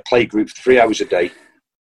into a play group for 3 hours a day.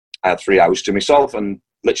 I had 3 hours to myself, and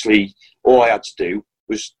literally all I had to do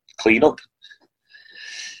was clean up.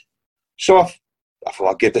 So I thought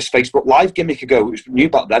I'd give this Facebook Live gimmick a go. It was new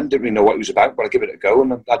back then, didn't really know what it was about, but I'd give it a go,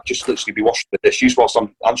 and I'd just literally be washing the dishes whilst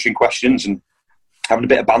I'm answering questions and having a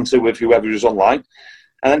bit of banter with whoever was online.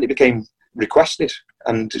 And then it became requested,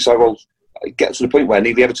 and it's like, well, it gets to the point where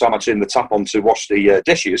nearly every time I turn the tap on to wash the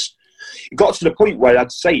dishes, it got to the point where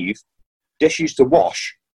I'd save dishes to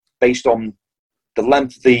wash based on the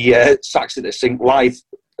length of the Sacks at the Sink live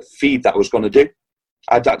feed that I was going to do.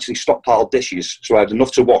 I'd actually stockpiled dishes, so I had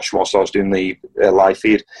enough to wash whilst I was doing the live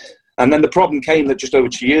feed. And then the problem came that just over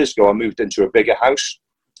 2 years ago, I moved into a bigger house,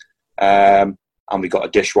 and we got a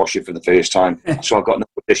dishwasher for the first time. So I've got no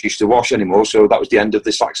dishes to wash anymore, so that was the end of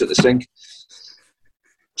the Sacks at the Sink.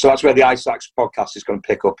 So that's where the iSacks podcast is going to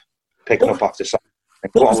pick up after Sacks.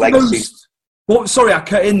 What a legacy. Sorry, I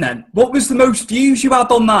cut in then. What was the most views you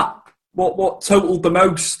had on that? What totaled the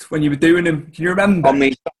most when you were doing them? Can you remember? On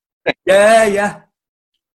me? Yeah.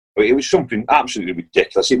 It was something absolutely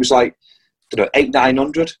ridiculous. It was like,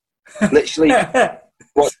 800-900. Literally,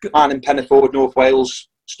 what man in Pennyford, North Wales,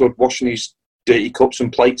 stood washing his dirty cups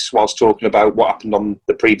and plates whilst talking about what happened on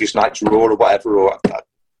the previous night's Raw or whatever.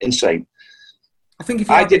 Insane. I think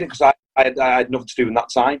I did it because I had nothing to do in that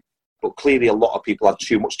time. But clearly a lot of people had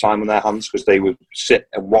too much time on their hands because they would sit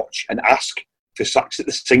and watch and ask for Sacks at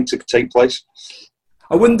the Sink to take place.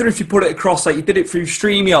 I wonder if you put it across, like you did it through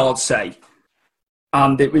StreamYard, say,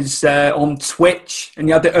 and it was on Twitch, and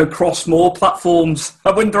you had it across more platforms.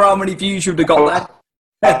 I wonder how many views you would have got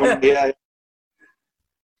there. Yeah.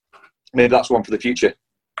 Maybe that's one for the future.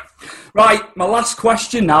 Right, my last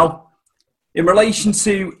question now. In relation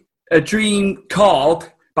to a dream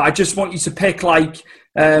card, but I just want you to pick, like,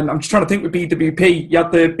 I'm just trying to think with BWP. You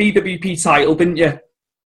had the BWP title, didn't you?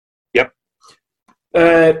 Yep.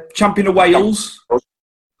 Champion of Wales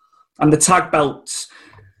and the tag belts.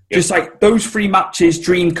 Yep. Just like those 3 matches,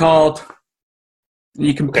 dream card.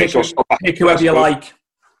 You can pick whoever you like.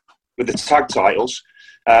 With the tag titles,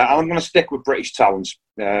 I'm going to stick with British talents.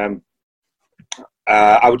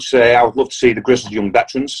 I would say I would love to see the Grizzled Young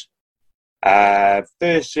Veterans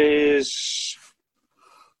versus,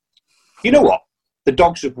 you know what? The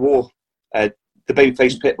Dogs of War, the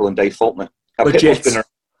babyface Pitbull and Dave Faulkner. Now, Pitbull's been around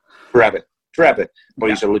forever, but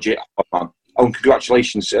he's a legit hot man. Oh, and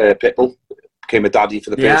congratulations, Pitbull. Became a daddy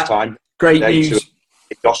for the first time. Great news.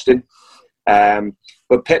 In Austin.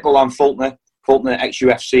 But Pitbull and Faulkner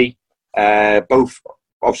ex-UFC, both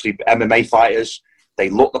obviously MMA fighters. They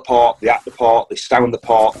look the part, they act the part, they sound the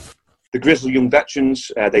part. the grizzled young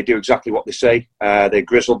veterans, they do exactly what they say. They're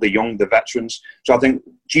grizzled, they're young, they're veterans. So I think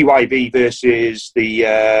GYV versus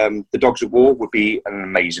the Dogs of War would be an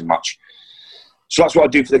amazing match. So that's what I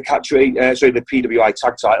do for the the PWI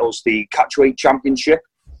tag titles, the Catchweight Championship.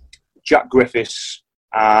 Jack Griffiths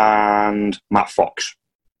and Matt Fox.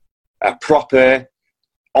 A proper,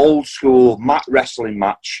 old school mat wrestling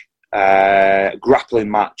match, grappling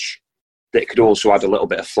match that could also add a little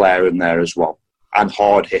bit of flair in there as well. And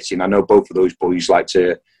hard hitting. I know both of those boys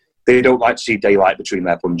they don't like to see daylight between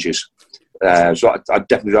their punches. So I'd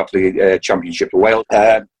definitely go for the Championship of Wales.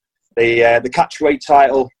 The catchweight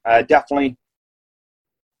title, definitely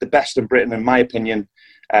the best in Britain, in my opinion.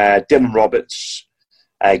 Dylan Roberts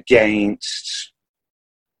against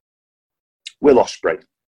Will Ospreay.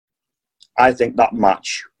 I think that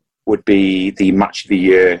match would be the match of the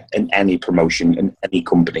year in any promotion, in any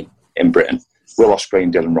company in Britain. Will Ospreay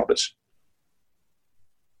and Dylan Roberts.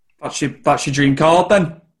 That's your dream card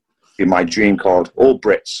then? Be my dream card. All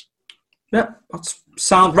Brits. Yeah, that's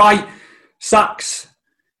sound right. Sax,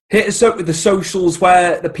 hit us up with the socials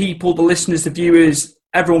where the people, the listeners, the viewers,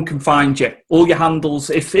 everyone can find you. All your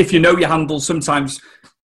handles. If you know your handles, sometimes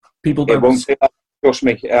people don't. It won't say that. Trust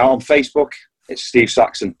me. On Facebook, it's Steve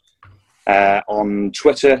Saxon. On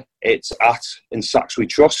Twitter, it's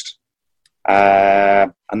 @InSaxWeTrust.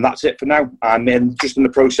 And that's it for now. I'm just in the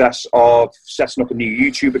process of setting up a new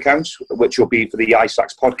YouTube account, which will be for the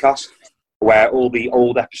iSax podcast, where all the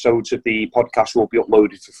old episodes of the podcast will be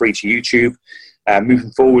uploaded for free to YouTube.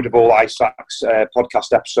 Moving forward with all iSax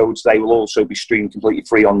podcast episodes, they will also be streamed completely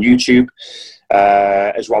free on YouTube,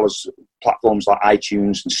 as well as platforms like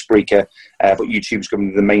iTunes and Spreaker. But YouTube's going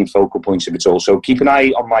to be the main focal point of it all. So keep an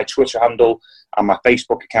eye on my Twitter handle and my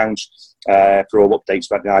Facebook account for all updates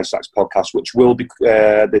about the iSax podcast, which will be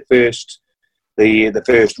the first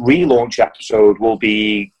relaunch episode will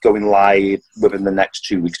be going live within the next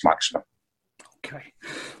 2 weeks maximum. Okay.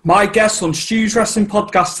 My guest on Stu's Wrestling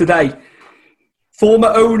Podcast today, former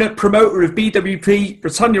owner, promoter of BWP,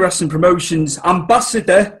 Britannia Wrestling Promotions,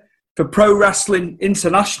 ambassador for Pro Wrestling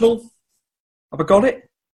International. Have I got it?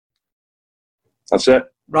 That's it.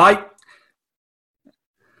 Right.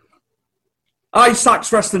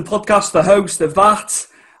 iSax Wrestling Podcast, the host of that,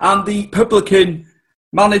 and the publican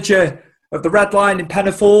manager of the Red Lion in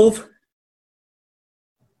Pennyforth.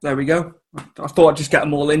 There we go. I thought I'd just get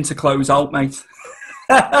them all in to close out, mate.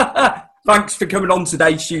 Thanks for coming on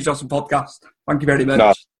today, Stu's Wrestling Podcast. Thank you very much.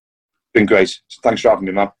 No, it's been great. Thanks for having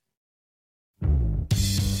me, man.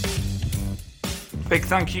 Big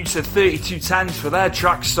thank you to 3210s for their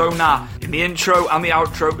track Sonar in the intro and the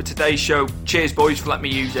outro for today's show. Cheers, boys, for letting me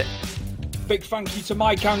use it. Big thank you to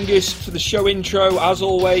Mike Angus for the show intro, as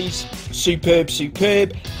always. Superb.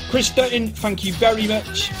 Chris Dutton, thank you very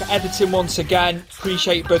much for editing once again.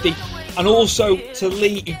 Appreciate it, buddy. And also to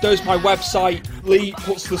Lee, who does my website. Lee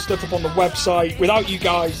puts the stuff up on the website. Without you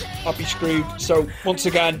guys, I'd be screwed. So once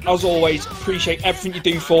again, as always, appreciate everything you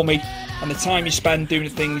do for me and the time you spend doing the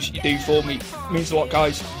things you do for me. It means a lot,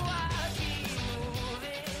 guys.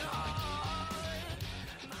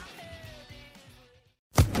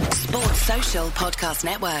 Sports Social Podcast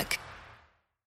Network.